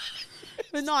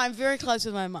 But no, I'm very close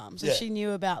with my mum, so she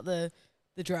knew about the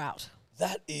drought.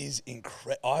 That is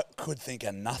incredible. I could think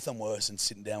of nothing worse than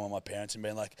sitting down with my parents and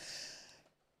being like,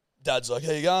 Dad's like,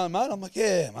 how you going, mate? I'm like,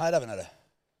 yeah, mate, I haven't had a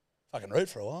fucking root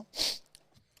for a while.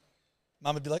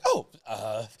 Mum would be like,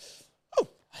 I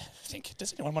think,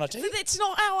 does anyone want a tea? But that's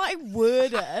not how I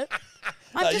word it.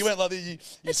 You went like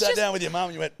this, you sat down with your mum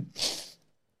and you went,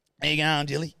 how you going,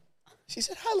 Dilly? She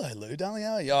said, hello, Lou, darling.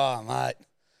 How are you? Oh, mate.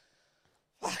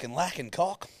 Fucking lacking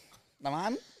cock, the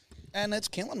moment. And it's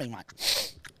killing me,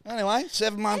 mate. Anyway,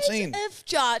 7 months in. If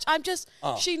Judge,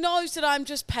 she knows that I'm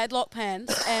just padlock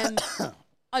pants and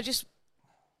I just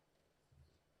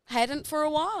hadn't for a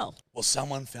while. Well,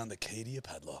 someone found the key to your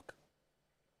padlock.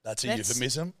 That's a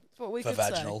euphemism what we for could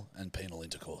vaginal and penal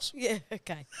intercourse. Yeah,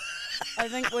 okay. I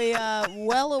think we are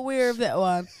well aware of that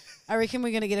one. I reckon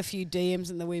we're going to get a few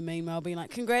DMs in the wee meanwhile being like,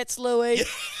 congrats, Louis. Yeah.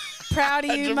 Proud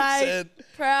of you, 100%. Mate.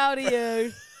 Proud of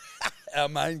you. Our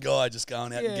main guy just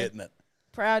going out and getting it.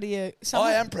 Proud of you.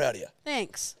 I am proud of you.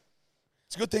 Thanks.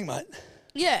 It's a good thing, mate.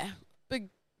 Yeah. Big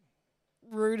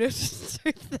rooted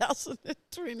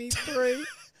 2023.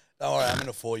 Don't worry, I'm in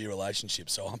a 4-year relationship,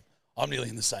 so I'm nearly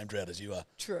in the same drought as you are.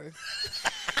 True.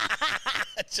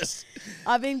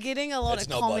 I've been getting a lot of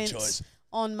comments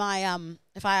on my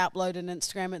if I upload an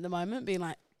Instagram at the moment, being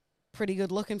like, pretty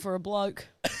good looking for a bloke.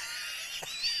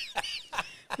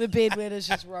 The bedwetter's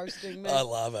just roasting me. I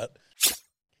love it.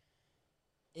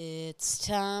 It's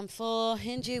time for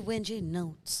Hingy Wingy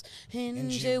Notes.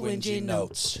 Hingy Wingy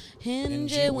Notes.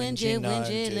 Hingy Wingy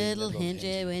Wingy little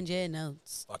Hingy Wingy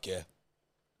Notes. Fuck yeah.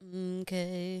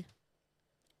 Okay.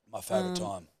 My favourite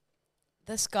time.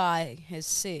 This guy has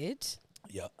said,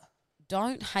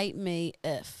 don't hate me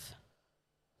if.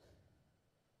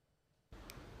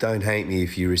 Don't hate me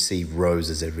if you receive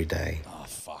roses every day. Oh,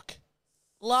 fuck.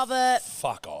 Love it.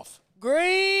 Fuck off.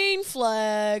 Green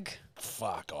flag.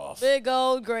 Fuck off. Big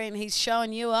old green. He's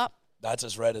showing you up. That's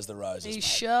as red as the roses, He's mate.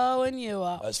 showing you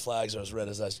up. Those flags are as red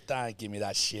as those. Don't give me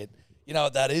that shit. You know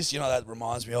what that is? You know what that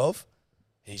reminds me of?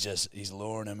 He's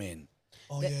luring them in.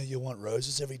 Oh, yeah, you want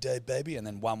roses every day, baby? And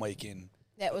then 1 week in.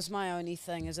 That was my only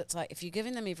thing, is it's like, if you're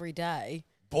giving them every day.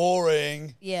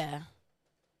 Boring. Yeah.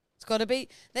 It's got to be.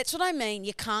 That's what I mean.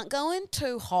 You can't go in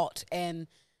too hot and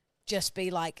just be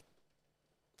like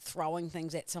throwing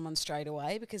things at someone straight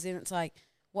away, because then it's like,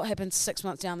 what happens 6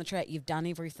 months down the track? You've done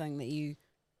everything that you,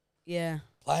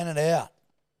 Playing it out.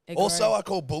 Agree. Also, I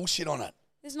call bullshit on it.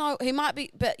 He might be,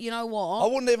 but you know what? I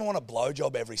wouldn't even want a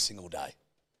blowjob every single day.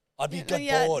 I'd be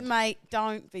bored. Mate,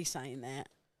 don't be saying that.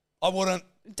 I wouldn't.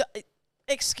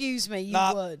 Excuse me, you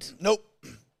would. Nope.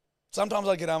 Sometimes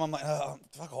I get home, I'm like, oh,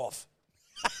 fuck off.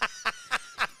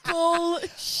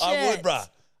 Bullshit. I would, bruh.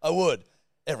 I would.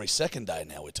 Every second day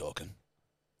now we're talking.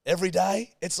 Every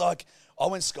day. It's like, I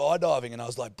went skydiving and I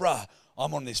was like, bruh,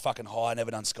 I'm on this fucking high,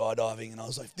 never done skydiving, and I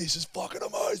was like, this is fucking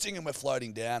amazing. And we're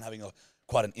floating down, having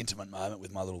quite an intimate moment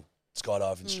with my little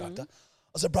skydive instructor.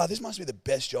 I said, bro, this must be the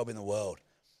best job in the world.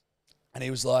 And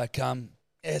he was like, yeah,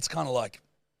 it's kind of like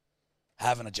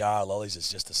having a jar of lollies.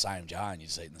 It's just the same jar, and you're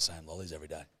just eating the same lollies every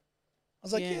day. I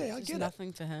was like, yeah, I get it.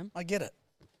 Nothing for him. I get it.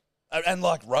 And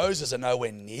like roses are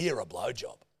nowhere near a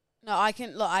blowjob. No, I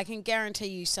can guarantee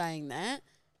you saying that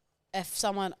if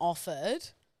someone offered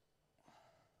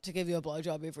to give you a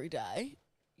blowjob every day,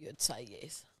 you'd say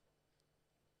yes.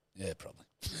 Yeah, probably.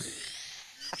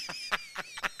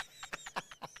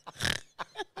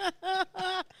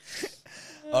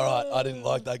 All right, I didn't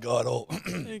like that guy at all.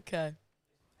 Okay.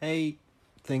 Hey,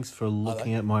 thanks for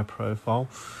looking at my profile.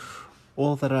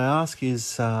 All that I ask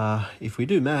is, if we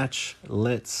do match,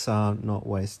 let's not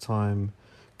waste time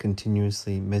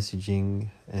continuously messaging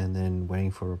and then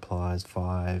waiting for replies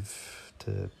 5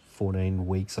 to 14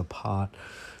 weeks apart.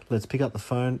 Let's pick up the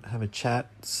phone, have a chat,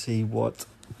 see what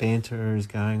banter is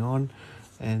going on,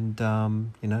 and,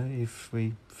 if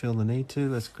we feel the need to,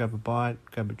 let's grab a bite,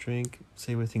 grab a drink,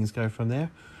 see where things go from there.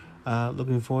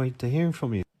 Looking forward to hearing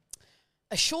from you.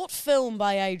 A short film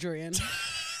by Adrian.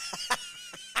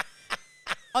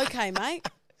 Okay, mate.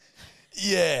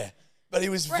 Yeah, but he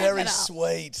was very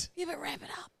sweet. Yeah, but wrap it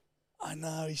up. I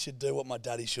know he should do what my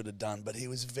daddy should have done, but he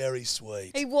was very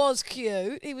sweet. He was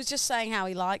cute. He was just saying how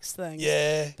he likes things.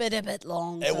 Yeah. But a bit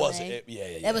long. It was, me.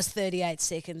 yeah. It was 38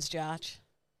 seconds, Judge.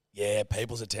 Yeah,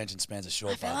 people's attention spans are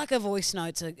short. I feel like a voice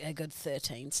note's a good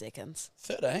 13 seconds.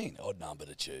 13? Odd number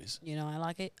to choose. You know, I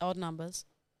like it. Odd numbers.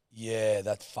 Yeah,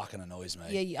 that fucking annoys me.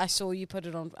 Yeah, I saw you put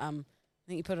it on, I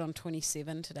think you put it on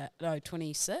 27 today. No,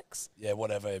 26. Yeah,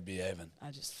 whatever, it'd be even.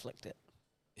 I just flicked it.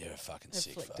 You're a fucking I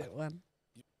sick fuck. flicked it one.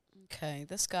 Okay,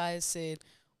 this guy has said,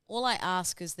 all I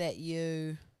ask is that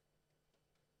you...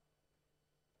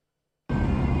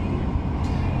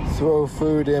 Throw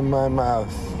food in my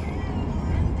mouth.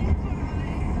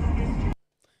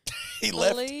 He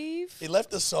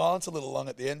left the silence a little long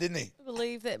at the end, didn't he? I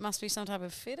believe that must be some type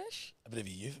of fetish. A bit of a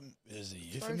is it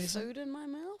a Throw euphemism? food in my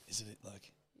mouth? Is it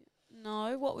like...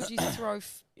 No, what would you throw?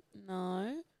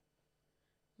 No.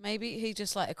 Maybe he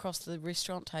just like across the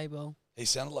restaurant table. He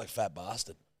sounded like Fat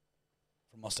Bastard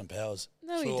from Austin Powers.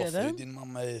 No, Throw he didn't. food in my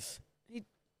mouth.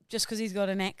 Just because he's got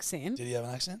an accent. Did he have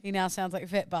an accent? He now sounds like a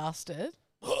fat bastard.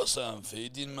 Put some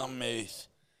food in my mouth.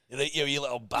 You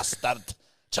little bastard.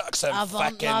 Chuck some I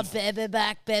want my baby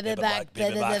back, baby back,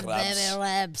 baby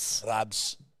rabs.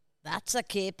 rabs. That's a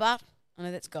caper. I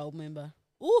know that's gold member.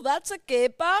 Oh, that's a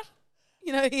caper.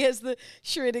 You know, he has the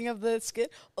shredding of the skin.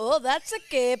 Oh, that's a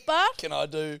caper. Can I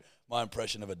do my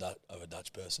impression of a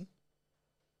Dutch person?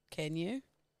 Can you?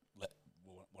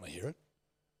 Want to hear it?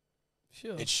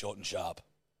 Sure. It's short and sharp.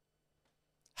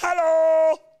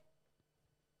 Hello!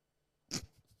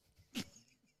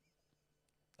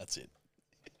 That's it.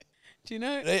 Do you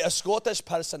know? A Scottish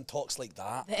person talks like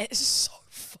that. That is so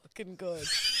fucking good.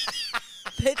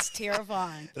 That's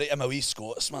terrifying. Right, I'm a wee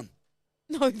Scotsman.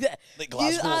 No, that Like you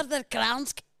Glasgow. are the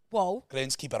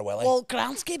groundskeeper Willie. Well,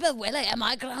 groundskeeper Willie. Am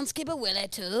I groundskeeper Willie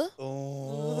too?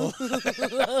 Oh.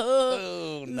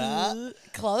 Oh, nah.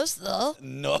 Close though.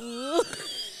 No.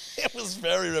 It was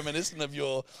very reminiscent of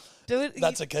your... Do it.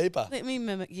 That's a keeper. Let me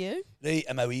mimic you. Right,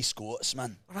 I'm a wee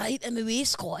Scotsman. Right, I'm a wee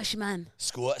Scottish man.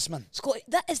 Scotsman.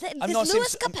 Is I'm not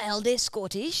Lewis saying- Capaldi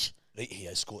Scottish? Right, he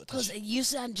is Scottish. Because you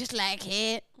sound just like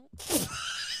him.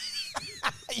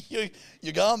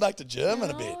 You're going back to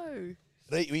German a bit. No.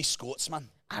 Right, wee Scotsman.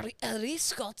 Are you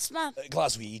Scotsman?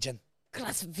 Glaswegian.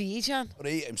 Glaswegian.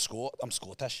 Right, I'm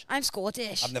Scottish. I'm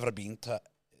Scottish. I've never been to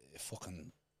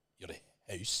fucking your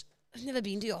house. I've never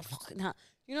been to your fucking house.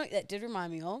 You know what that did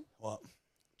remind me of? What?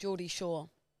 Geordie Shore.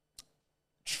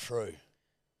 True.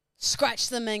 Scratch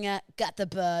the minger, got the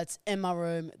birds in my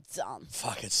room, done.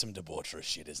 Fuck, it's some debaucherous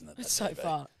shit, isn't it? It's that so TV?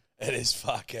 fun. It is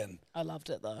fucking... I loved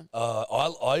it though.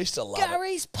 I used to love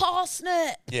Gary's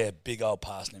parsnip. it. Yeah, big old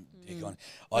parsnip. Big on.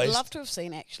 I'd love to have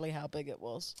seen actually how big it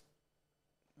was.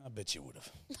 I bet you would have.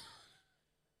 Of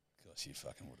course you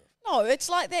fucking would have. No, it's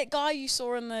like that guy you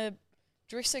saw in the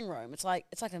dressing room. It's like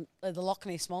the Loch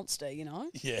Ness Monster, you know?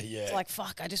 Yeah. It's like,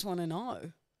 fuck, I just want to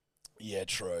know. Yeah,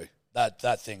 true.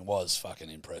 That thing was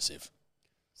fucking impressive.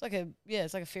 It's like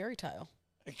a fairy tale.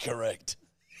 Correct.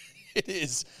 It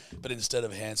is. But instead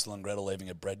of Hansel and Gretel leaving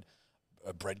a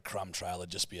breadcrumb trail, it'd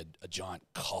just be a giant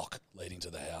cock leading to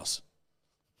the house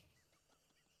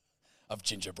of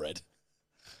gingerbread.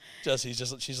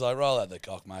 She's like, roll out the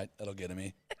cock, mate. That'll get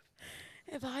me.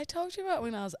 Have I told you about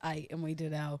when I was 8 and we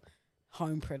did our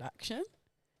home production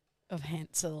of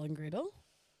Hansel and Gretel?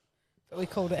 But we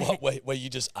called it... Where you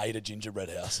just ate a gingerbread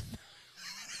house?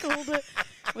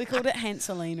 We called it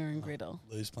Hanselina and Gretel.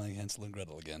 Lou's playing Hansel and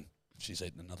Gretel again. She's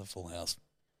eaten another full house.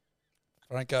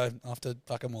 Franco, after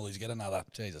fucking Woolies, get another.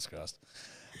 Jesus Christ.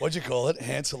 What'd you call it?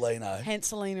 Hanselino.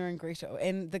 Hanselina and Gretel.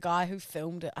 And the guy who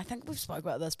filmed it, I think we've spoke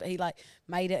about this, but he like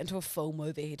made it into a full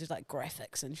movie. He did like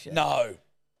graphics and shit. No.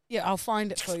 Yeah, I'll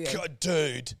find it for you. God,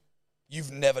 dude,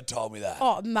 you've never told me that.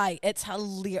 Oh, mate, it's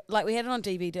hilarious. Like, we had it on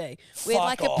DVD. We had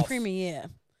like a premiere.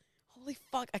 Holy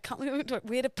fuck, I can't believe it.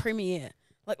 We had a premiere.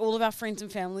 Like, all of our friends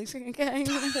and families came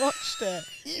and watched it.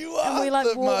 You and are we, like,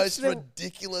 the most the,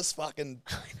 ridiculous fucking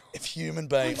human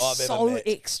being I've ever so met.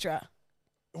 Extra.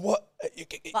 What?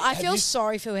 Like, I feel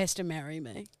sorry for who has to marry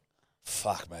me.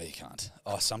 Fuck me, you can't.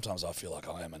 Oh, sometimes I feel like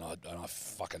I am, and I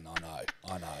fucking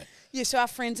I know. Yeah, so our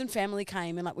friends and family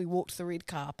came and like we walked the red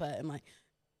carpet and like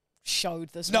showed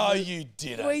this. No, movie. you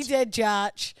didn't. We did,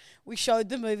 Jarch. We showed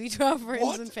the movie to our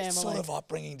friends and family. What sort of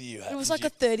upbringing do you have? It was like a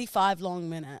 35 long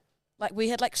minute. Like we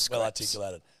had like scripts. Well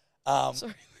articulated.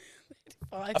 Sorry.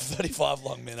 35. A 35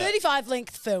 long minute. 35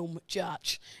 length film,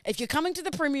 Jarch. If you're coming to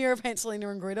the premiere of Hanselina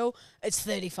and Gretel, it's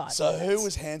 35 So minutes. who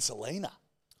was Hanselina?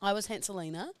 I was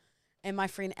Hanselina, and my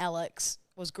friend Alex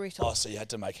was Gretel. Oh, so you had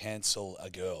to make Hansel a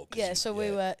girl. Yeah,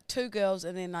 we were two girls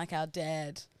and then like our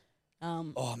dad.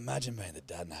 Oh, imagine being the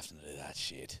dad and having to do that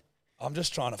shit. I'm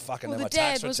just trying to fucking Well, do the my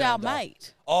tax dad was return our done.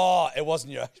 mate. Oh, it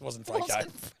wasn't you. It wasn't Franco.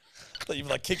 Thought you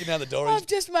were like kicking down the door. I've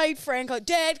just made Franco,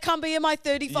 Dad, come be in my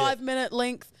 35-minute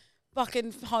length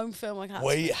fucking home film. I can't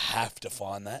We speak. have to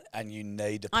find that, and you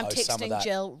need to I'm post some of texting that.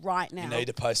 Jill right now. You need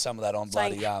to post some of that on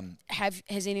saying, bloody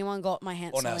has anyone got my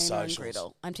on our Hanselina and socials.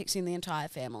 Gretel? I'm texting the entire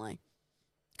family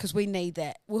because we need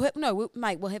that. We'll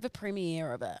have a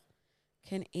premiere of it.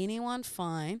 Can anyone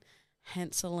find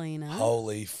Hanselina?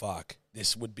 Holy fuck!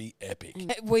 This would be epic.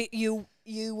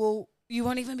 You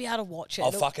won't even be able to watch it.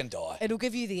 I'll fucking die. It'll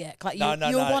give you the ick. Like No,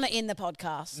 you'll no. want to end the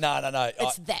podcast. No.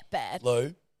 It's that bad.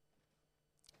 Lou,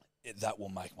 that will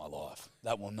make my life.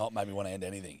 That will not make me want to end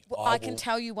anything. Well, I can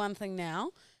tell you one thing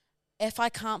now. If I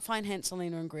can't find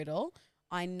Hanselina and Gretel,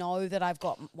 I know that I've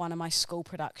got one of my school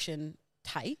production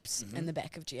tapes in the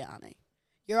back of Gianni.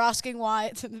 You're asking why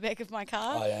it's in the back of my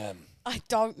car? I am. I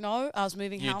don't know. I was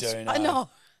moving You house. do know. I know.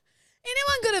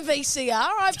 Anyone got a VCR?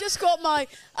 I've just got my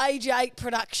Age 8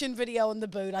 production video in the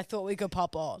boot. I thought we could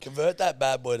pop on. Convert that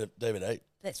bad boy to DVD.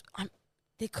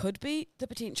 There could be the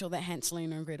potential that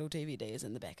Hanselina and Gretel DVD is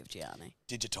in the back of Gianni.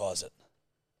 Digitise it.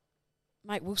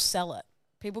 Mate, we'll sell it.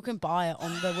 People can buy it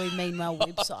on the We Mean Well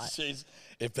website. Jeez.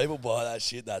 If people buy that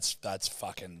shit, that's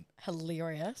fucking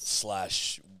hilarious.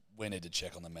 / we need to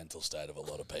check on the mental state of a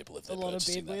lot of people if they're A lot of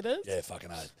purchasing that. bedwetters? Yeah,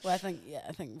 fucking A. Well, I think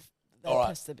they'll All right.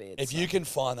 piss the bed. If you can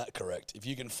find that correct, if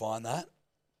you can find that,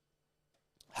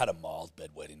 had a mild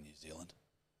bedwet in New Zealand.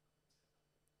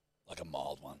 Like a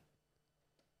mild one.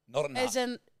 Not enough. As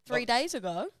in 3 days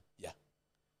ago? Yeah.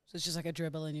 So it's just like a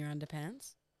dribble in your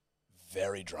underpants?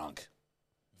 Very drunk.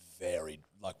 Very,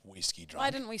 like, whiskey drunk.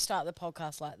 Why didn't we start the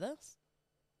podcast like this?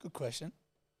 Good question.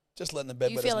 Just letting the bedwetters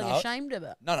know. You feeling ashamed of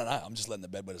it? No. I'm just letting the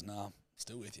bedwetters know I'm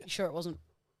still with you. You sure it wasn't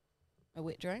a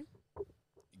wet dream?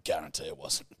 Guarantee it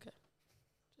wasn't. Okay.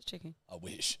 Just checking. I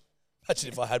wish.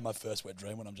 Imagine if I had my first wet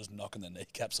dream when I'm just knocking the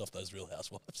kneecaps off those Real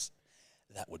Housewives.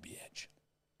 That would be edge.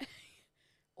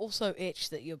 Also itch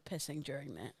that you're pissing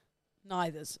during that.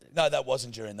 Neither's. No, that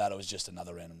wasn't during that. It was just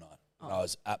another random night. And I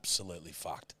was absolutely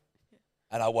fucked.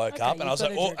 And I woke Okay, up and you've I was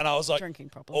got like, to I was like, drinking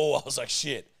properly. I was like,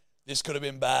 shit, this could have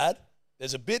been bad.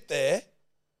 There's a bit there,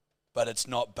 but it's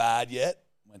not bad yet.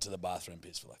 Went to the bathroom,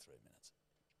 pissed for like 3 minutes.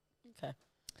 Okay.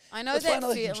 I know Let's find that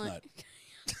another huge feeling.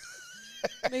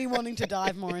 note. Me wanting to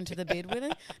dive more into the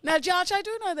bedwetting. Now, Jarch, I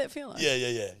do know that feeling. Yeah.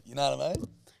 You know what I mean?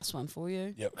 This one for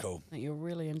you. Yep, cool. I think you'll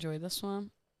really enjoy this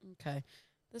one. Okay.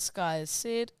 This guy has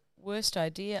said, worst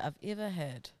idea I've ever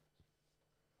had.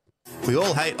 We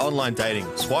all hate online dating.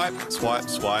 Swipe, swipe,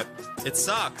 swipe. It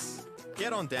sucks.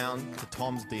 Get on down to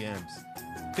Tom's DMs.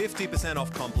 50%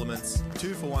 off compliments,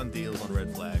 2-for-1 deals on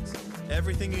red flags.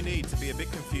 Everything you need to be a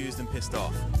bit confused and pissed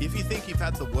off. If you think you've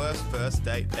had the worst first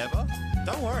date ever,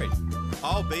 don't worry.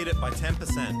 I'll beat it by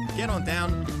 10%. Get on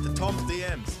down to Tom's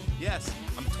DMs. Yes,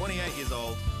 I'm 28 years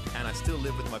old and I still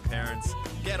live with my parents.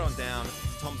 Get on down to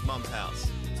Tom's mum's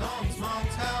house. Tom's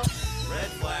mum's house.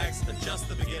 Red flags are just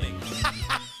the beginning.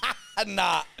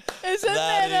 Nah. Isn't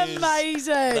that is-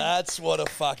 amazing? That's what a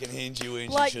fucking hingy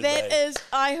wingy Like should that be. is,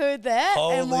 I heard that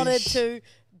and Holy wanted to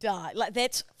die. Like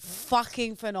that's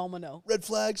fucking phenomenal. Red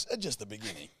flags are just the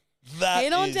beginning. That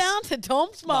Get on is down to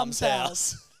Tom's mum's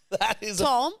house. That is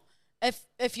Tom,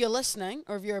 if you're listening,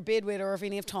 or if you're a bedwetter, or if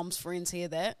any of Tom's friends hear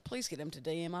that, please get him to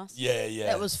DM us. Yeah.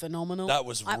 That was phenomenal. That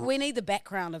was we need the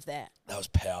background of that. That was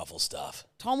powerful stuff.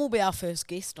 Tom will be our first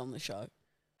guest on the show.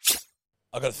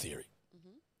 I got a theory.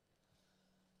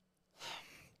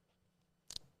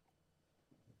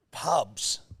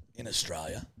 Pubs in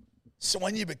Australia. So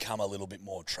when you become a little bit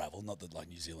more travel, not that like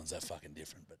New Zealand's that fucking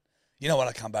different, but you know when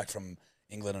I come back from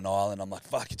England and Ireland, I'm like,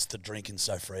 fuck, it's the drinking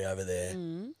so free over there.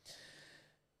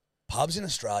 Pubs in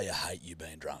Australia hate you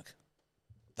being drunk.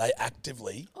 They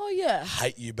actively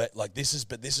hate you, but this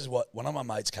is what one of my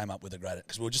mates came up with a great,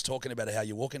 because we were just talking about how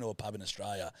you walk into a pub in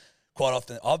Australia quite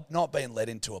often. I've not been led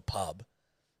into a pub,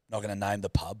 not going to name the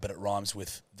pub, but it rhymes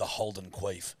with the Holden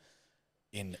Queef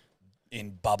in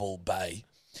Bubble Bay.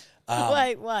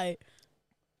 Wait.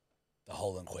 The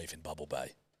Holden Queef in Bubble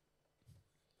Bay.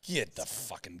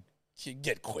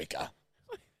 Get quicker.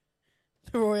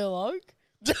 The Royal Oak?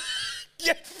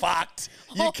 Get fucked.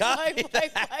 You can't be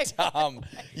that dumb.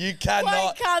 You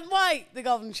cannot. Wait. The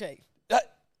Golden Sheep. Yeah.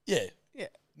 Yeah.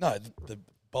 No, the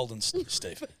Bolden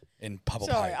Steve in Bubble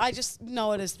Bay. Sorry, I just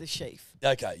know it as the sheaf.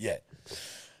 Okay, yeah.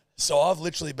 So I've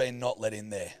literally been not let in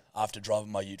there after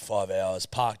driving my ute 5 hours,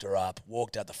 parked her up,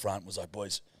 walked out the front, was like,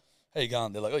 boys, how you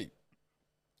going? They're like, oh,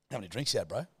 how many drinks you had,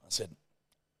 bro? I said,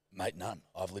 mate, none.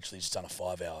 I've literally just done a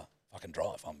 5 hour fucking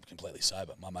drive. I'm completely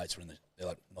sober. My mates were in they're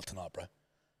like, not tonight, bro.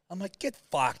 I'm like, get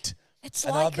fucked. It's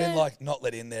and like I've been not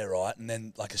let in there, right? And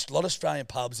then like a lot of Australian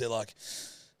pubs, they're like,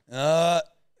 but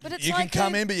it's you can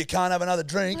come in, but you can't have another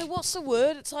drink. No, what's the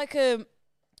word? It's like a,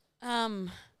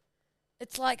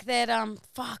 it's like that,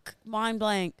 mind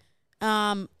blank.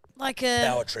 Like a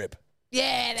power trip.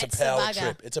 Yeah, that's it's a power the bugger.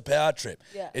 trip. It's a power trip.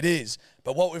 Yeah. It is.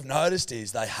 But what we've noticed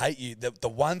is they hate you. The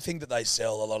one thing that they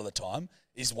sell a lot of the time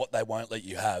is what they won't let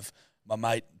you have. My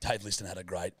mate, Dave Liston, had a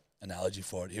great analogy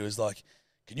for it. He was like,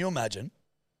 can you imagine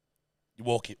you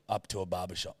walk up to a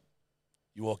barber shop.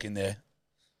 You walk in there.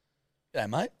 G'day,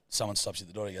 mate. Someone stops you at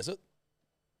the door. He goes,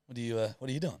 what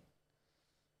are you doing?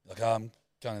 You're like, I'm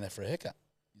going in there for a haircut.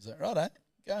 He's like, righto,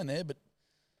 go in there, but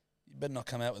you better not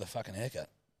come out with a fucking haircut.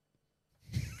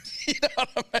 You know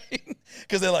what I mean?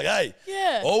 Because they're like, hey,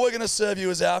 all we're going to serve you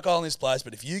is alcohol in this place,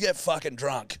 but if you get fucking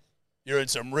drunk, you're in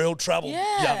some real trouble,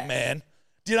 young man.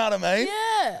 Do you know what I mean?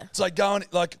 Yeah. It's like going,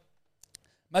 like,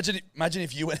 imagine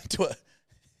if you went into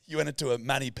a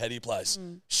mani-pedi place.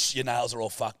 Your nails are all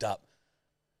fucked up.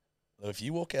 Well, if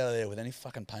you walk out of there with any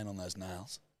fucking paint on those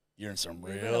nails, you're in some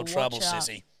real trouble,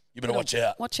 sissy. You better watch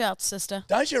out. Watch out, sister.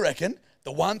 Don't you reckon?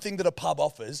 The one thing that a pub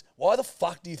offers, why the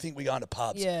fuck do you think we go into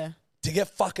pubs? Yeah. To get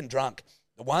fucking drunk.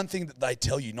 The one thing that they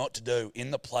tell you not to do in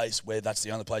the place where that's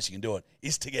the only place you can do it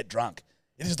is to get drunk.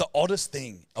 It is the oddest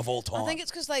thing of all time. I think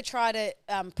it's because they try to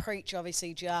preach,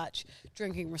 obviously, Judge,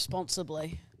 drinking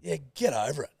responsibly. Yeah, get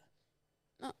over it.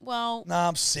 Well... No,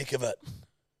 I'm sick of it.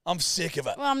 I'm sick of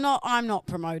it. Well, I'm not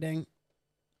promoting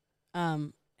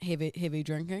heavy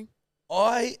drinking.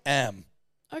 I am.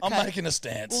 Okay. I'm making a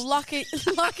stance. Well, lucky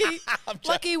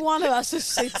one of us is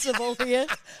sensible here.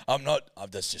 I'm not.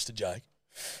 That's just a joke.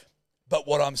 But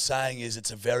what I'm saying is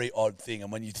it's a very odd thing. And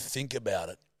when you think about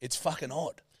it, it's fucking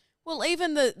odd. Well,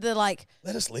 even the like...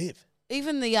 Let us live.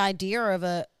 Even the idea of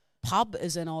a pub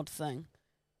is an odd thing.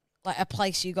 Like a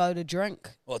place you go to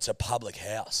drink. Well, it's a public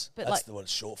house. But that's what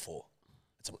it's short for.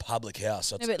 It's a public house.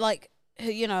 So no, but like,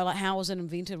 you know, like how was it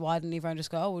invented? Why didn't everyone just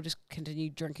go, oh, we'll just continue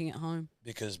drinking at home?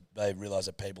 Because they realised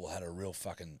that people had a real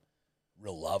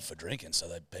love for drinking, so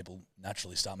that people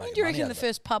naturally start making money. When do you reckon the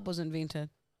first pub was invented?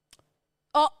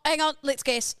 Oh, hang on, let's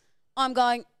guess. I'm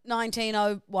going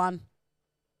 1901.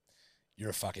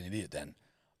 You're a fucking idiot then.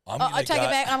 I take it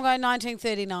back. I'm going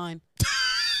 1939.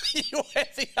 You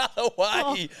went the other way.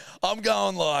 Oh. I'm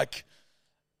going like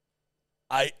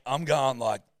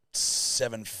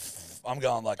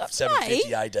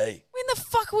 750 AD. When the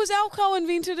fuck was alcohol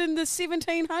invented in the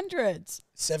 1700s?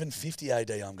 750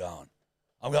 AD I'm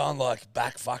going like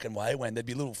back fucking way when there'd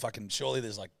be little fucking, surely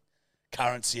there's like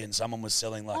currency and someone was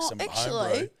selling like some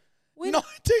homebrew.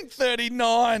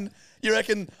 1939. You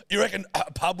reckon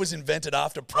a pub was invented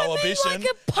after Prohibition and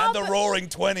the Roaring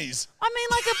 20s? I mean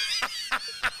like a...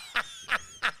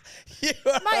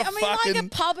 like a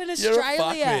pub in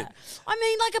Australia. I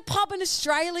mean like a pub in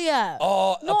Australia.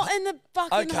 Oh, not in the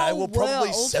fucking whole world. Probably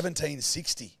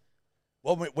 1760.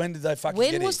 Well, when did they fucking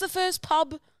get in? When was the first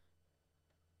pub?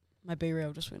 My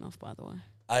B-reel just went off, by the way.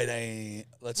 18.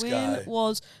 Let's go. When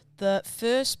was the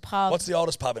first pub? What's the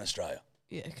oldest pub in Australia?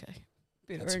 Yeah, okay.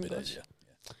 That's English. A bit easier.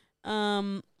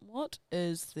 Yeah. What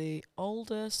is the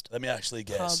oldest? Let me actually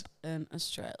guess. Pub in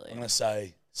Australia. I'm going to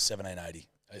say 1780.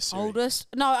 Oldest?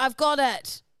 No, I've got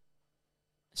it.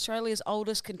 Australia's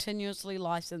oldest continuously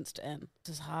licensed inn.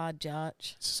 This is hard,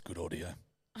 Judge. This is good audio.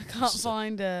 I can't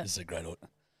find it. This is a great audio.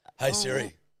 Hey,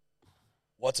 Siri.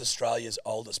 What's Australia's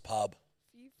oldest pub?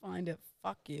 If you find it,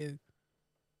 fuck you.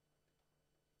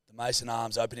 The Mason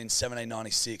Arms opened in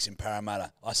 1796 in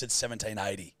Parramatta. I said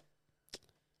 1780.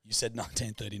 You said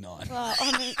 1939. Well,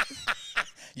 I mean,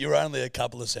 You were only a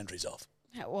couple of centuries off.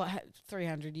 what,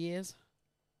 300 years,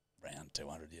 Around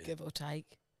 200 years. give or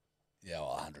take. Yeah,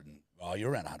 well, 100.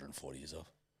 You're around 140 years off.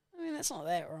 I mean, that's not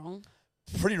that wrong.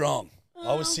 Pretty wrong.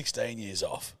 I was 16 years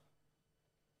off.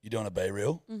 You doing a Be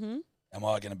Real? Mm-hmm. Am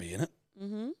I going to be in it?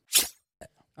 Mm-hmm.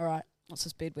 All right. What's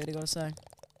this bed weirdo got to say?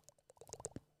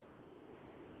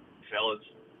 Fellas,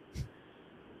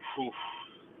 whew,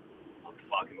 I'm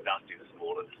fucking dusty this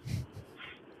morning.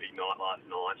 Big night last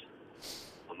night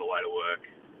on the way to work.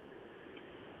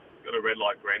 Got a red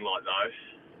light, green light though.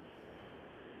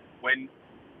 When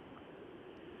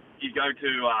you go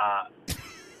to, I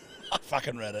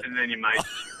fucking read it. and then your mate,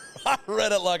 I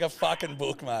read it like a fucking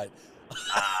book, mate.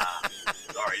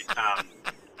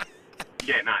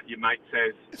 your mate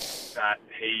says that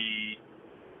he.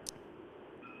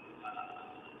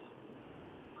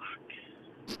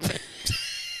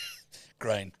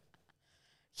 Green.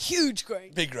 Huge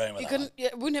green. Big green with You that couldn't. Yeah,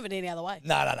 wouldn't have it any other way.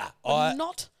 No. Would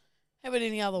not have it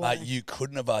any other way. Mate, you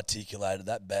couldn't have articulated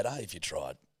that better if you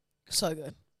tried. So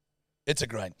good. It's a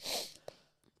green.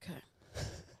 Okay.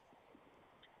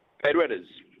 Bedwetters,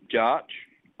 Jarch,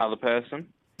 other person.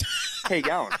 How you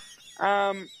going?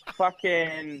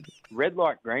 Fucking red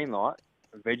light, green light,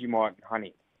 Vegemite and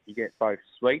honey. You get both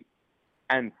sweet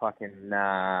and fucking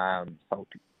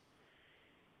salty.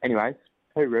 Anyways,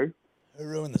 hooroo.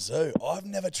 Hooroo in the zoo. I've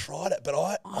never tried it, but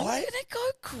I'm gonna go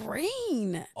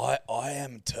green. I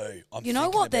am too. You know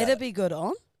what that'd be good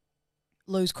on?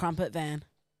 Lou's crumpet van.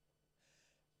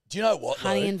 Do you know what,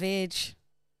 Honey Lou? and veg.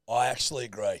 I actually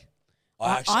agree.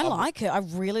 I like it. I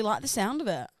really like the sound of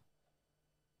it.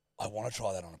 I want to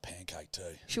try that on a pancake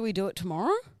too. Should we do it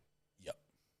tomorrow? Yep.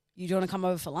 You want to come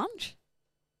over for lunch?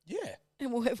 Yeah.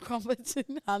 And we'll have crumpets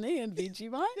and honey and veggie,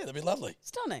 mate. Yeah, that'd be lovely.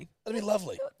 Stunning. That'd be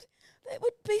lovely. That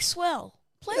would be swell.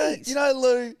 Please. You know,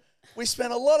 Lou, we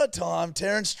spent a lot of time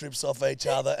tearing strips off each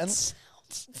other and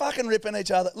fucking ripping each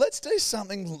other. Let's do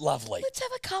something lovely. Let's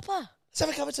have a cuppa. Let's have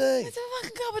a cup of tea. Let's have a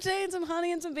fucking cup of tea and some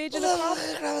honey and some veg and a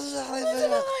crumpet. Let's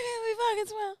have a fucking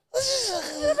swell.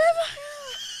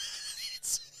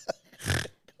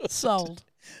 Sold.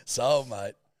 Sold,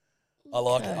 mate. I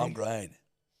like it. Okay. I'm green.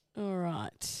 All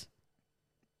right.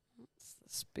 What's the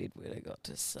speed weirdo got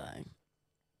to say?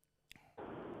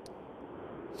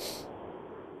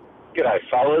 G'day,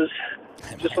 fellas.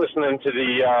 Just listening to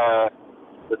the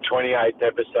 28th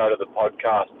episode of the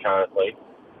podcast currently,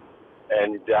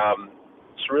 and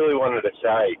just really wanted to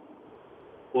say,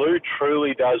 Lou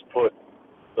truly does put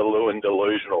the Lou in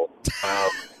delusional.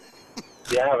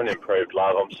 You haven't improved,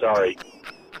 love. I'm sorry.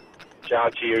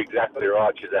 Jarchi, you're exactly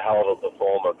right. She's a hell of a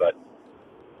performer, but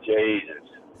Jesus,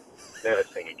 never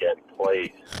sing again,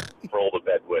 please, for all the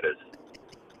bedwetters.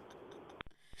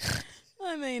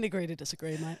 I mean, agree to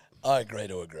disagree, mate. I agree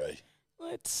to agree.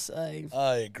 Let's say.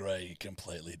 I agree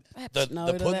completely. Perhaps no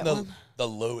to putting that one. the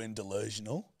Lou in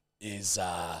delusional is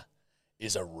a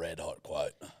red hot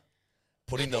quote.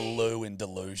 Putting the Lou in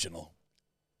delusional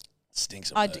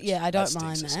stinks of merch. I don't That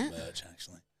mind stinks of that. some merch,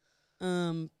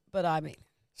 actually. But I mean,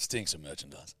 Stinks of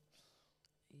merchandise.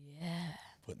 yeah,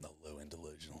 Putting the Lou in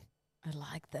delusional. I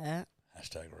like that.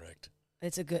 Hashtag wrecked.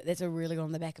 That's a really good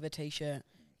on the back of a t-shirt.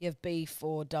 You have B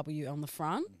for W on the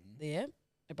front there,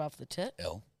 above the tit.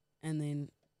 L. And then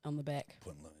on the back.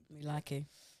 Putting Lou in. We like you.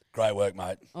 Great work,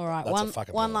 mate. All right, That's a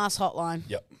fucking one brilliant. last hotline.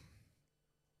 Yep.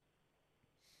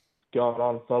 Going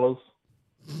on, fellas.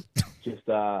 Just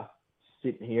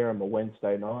sitting here on my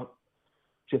Wednesday night.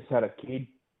 Just had a kid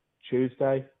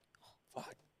Tuesday.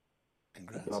 Fuck.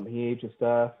 Congrats. I'm here just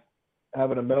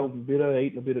having a Melbourne bitter,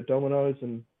 eating a bit of Domino's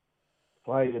and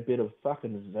playing a bit of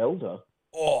fucking Zelda.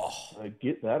 Oh. So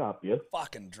get that up, yeah.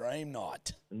 Fucking dream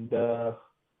night. And,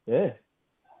 yeah.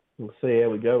 We'll see how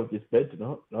we go with this bed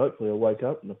tonight. And hopefully I'll wake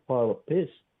up in a pile of piss.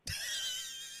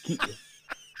 Keep you.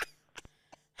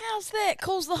 How's that?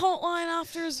 Calls the hotline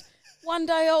after his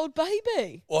one-day-old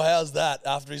baby. Well, how's that?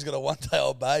 After he's got a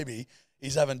one-day-old baby,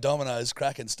 he's having Domino's,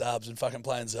 cracking stubs, and fucking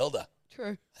playing Zelda.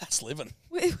 True. That's living.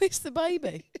 Where's the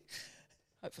baby?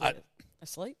 Hopefully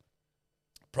asleep.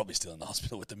 Probably still in the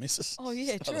hospital with the missus. Oh,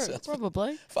 yeah, By the true. sounds of it.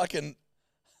 Probably. Fucking,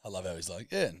 I love how he's like,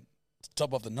 yeah, to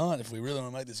top off the night, if we really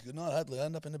want to make this a good night, hopefully I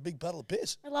end up in a big puddle of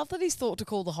piss. I love that he's thought to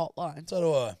call the hotline. So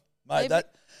do I. Mate,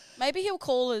 Maybe he'll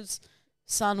call his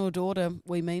son or daughter,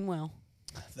 we mean well.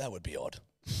 that would be odd.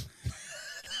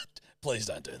 Please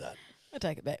don't do that. I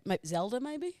take it back. Zelda,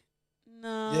 maybe?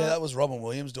 No. Yeah, that was Robin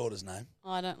Williams' daughter's name.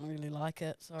 I don't really like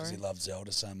it, sorry. Because he loved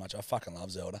Zelda so much. I fucking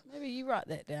love Zelda. Maybe you write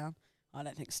that down. I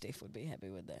don't think Steph would be happy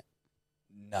with that.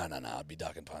 No, I'd be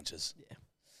ducking punches. Yeah.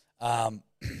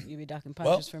 You'll be ducking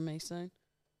punches from me soon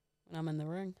when I'm in the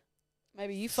ring.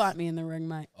 Maybe you fight me in the ring,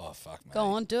 mate. Oh, fuck, mate. Go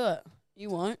on, do it. You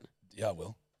won't. Yeah, I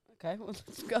will. Okay, well,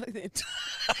 let's go then.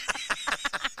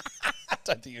 I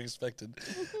don't think you expected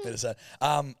me to say.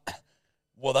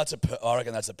 Well, I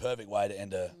reckon that's a perfect way to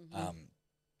end a.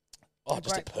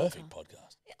 Just a perfect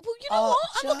podcast. Well, you know what?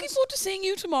 I'm looking forward to seeing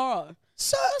you tomorrow.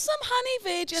 So for some honey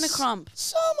veg and a crump.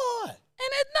 So am I. And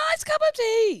a nice cup of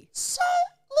tea. So,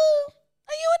 Lou,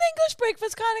 are you an English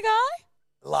breakfast kind of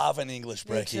guy? Love an English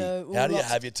Me brekkie. too. How do you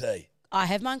Lots- have your tea? I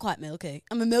have mine quite milky.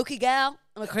 I'm a milky gal.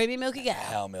 I'm a creamy milky gal.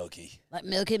 How milky? Like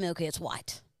milky. It's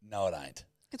white. No, it ain't.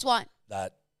 It's white.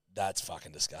 That's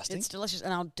fucking disgusting. It's delicious.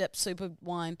 And I'll dip super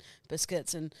wine,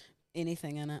 biscuits, and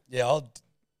anything in it. Yeah,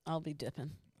 I'll be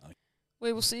dipping. Okay.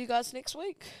 We will see you guys next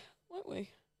week, won't we?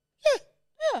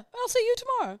 Yeah. I'll see you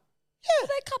tomorrow. Yeah.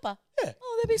 That cuppa. Yeah.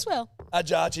 Oh, that'd be swell. At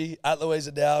Jarchi, at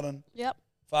Louisa Dowden. Yep.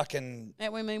 Fucking.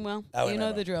 That we mean well. How we You mean know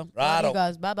well. the drill. Right Love you on.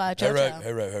 guys. Bye-bye. Ciao, Hooroo, ciao.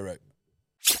 hooroo, hooroo.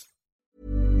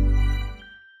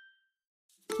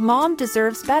 Mom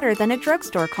deserves better than a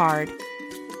drugstore card.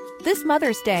 This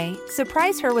Mother's Day,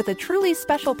 surprise her with a truly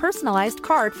special personalized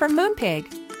card from Moonpig.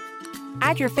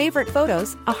 Add your favorite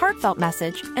photos, a heartfelt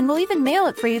message, and we'll even mail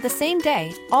it for you the same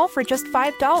day, all for just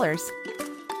 $5.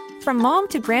 From mom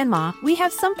to grandma, we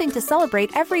have something to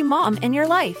celebrate every mom in your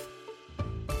life.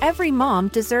 Every mom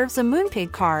deserves a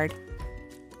Moonpig card.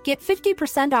 Get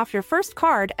 50% off your first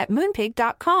card at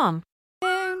moonpig.com.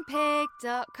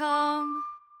 Moonpig.com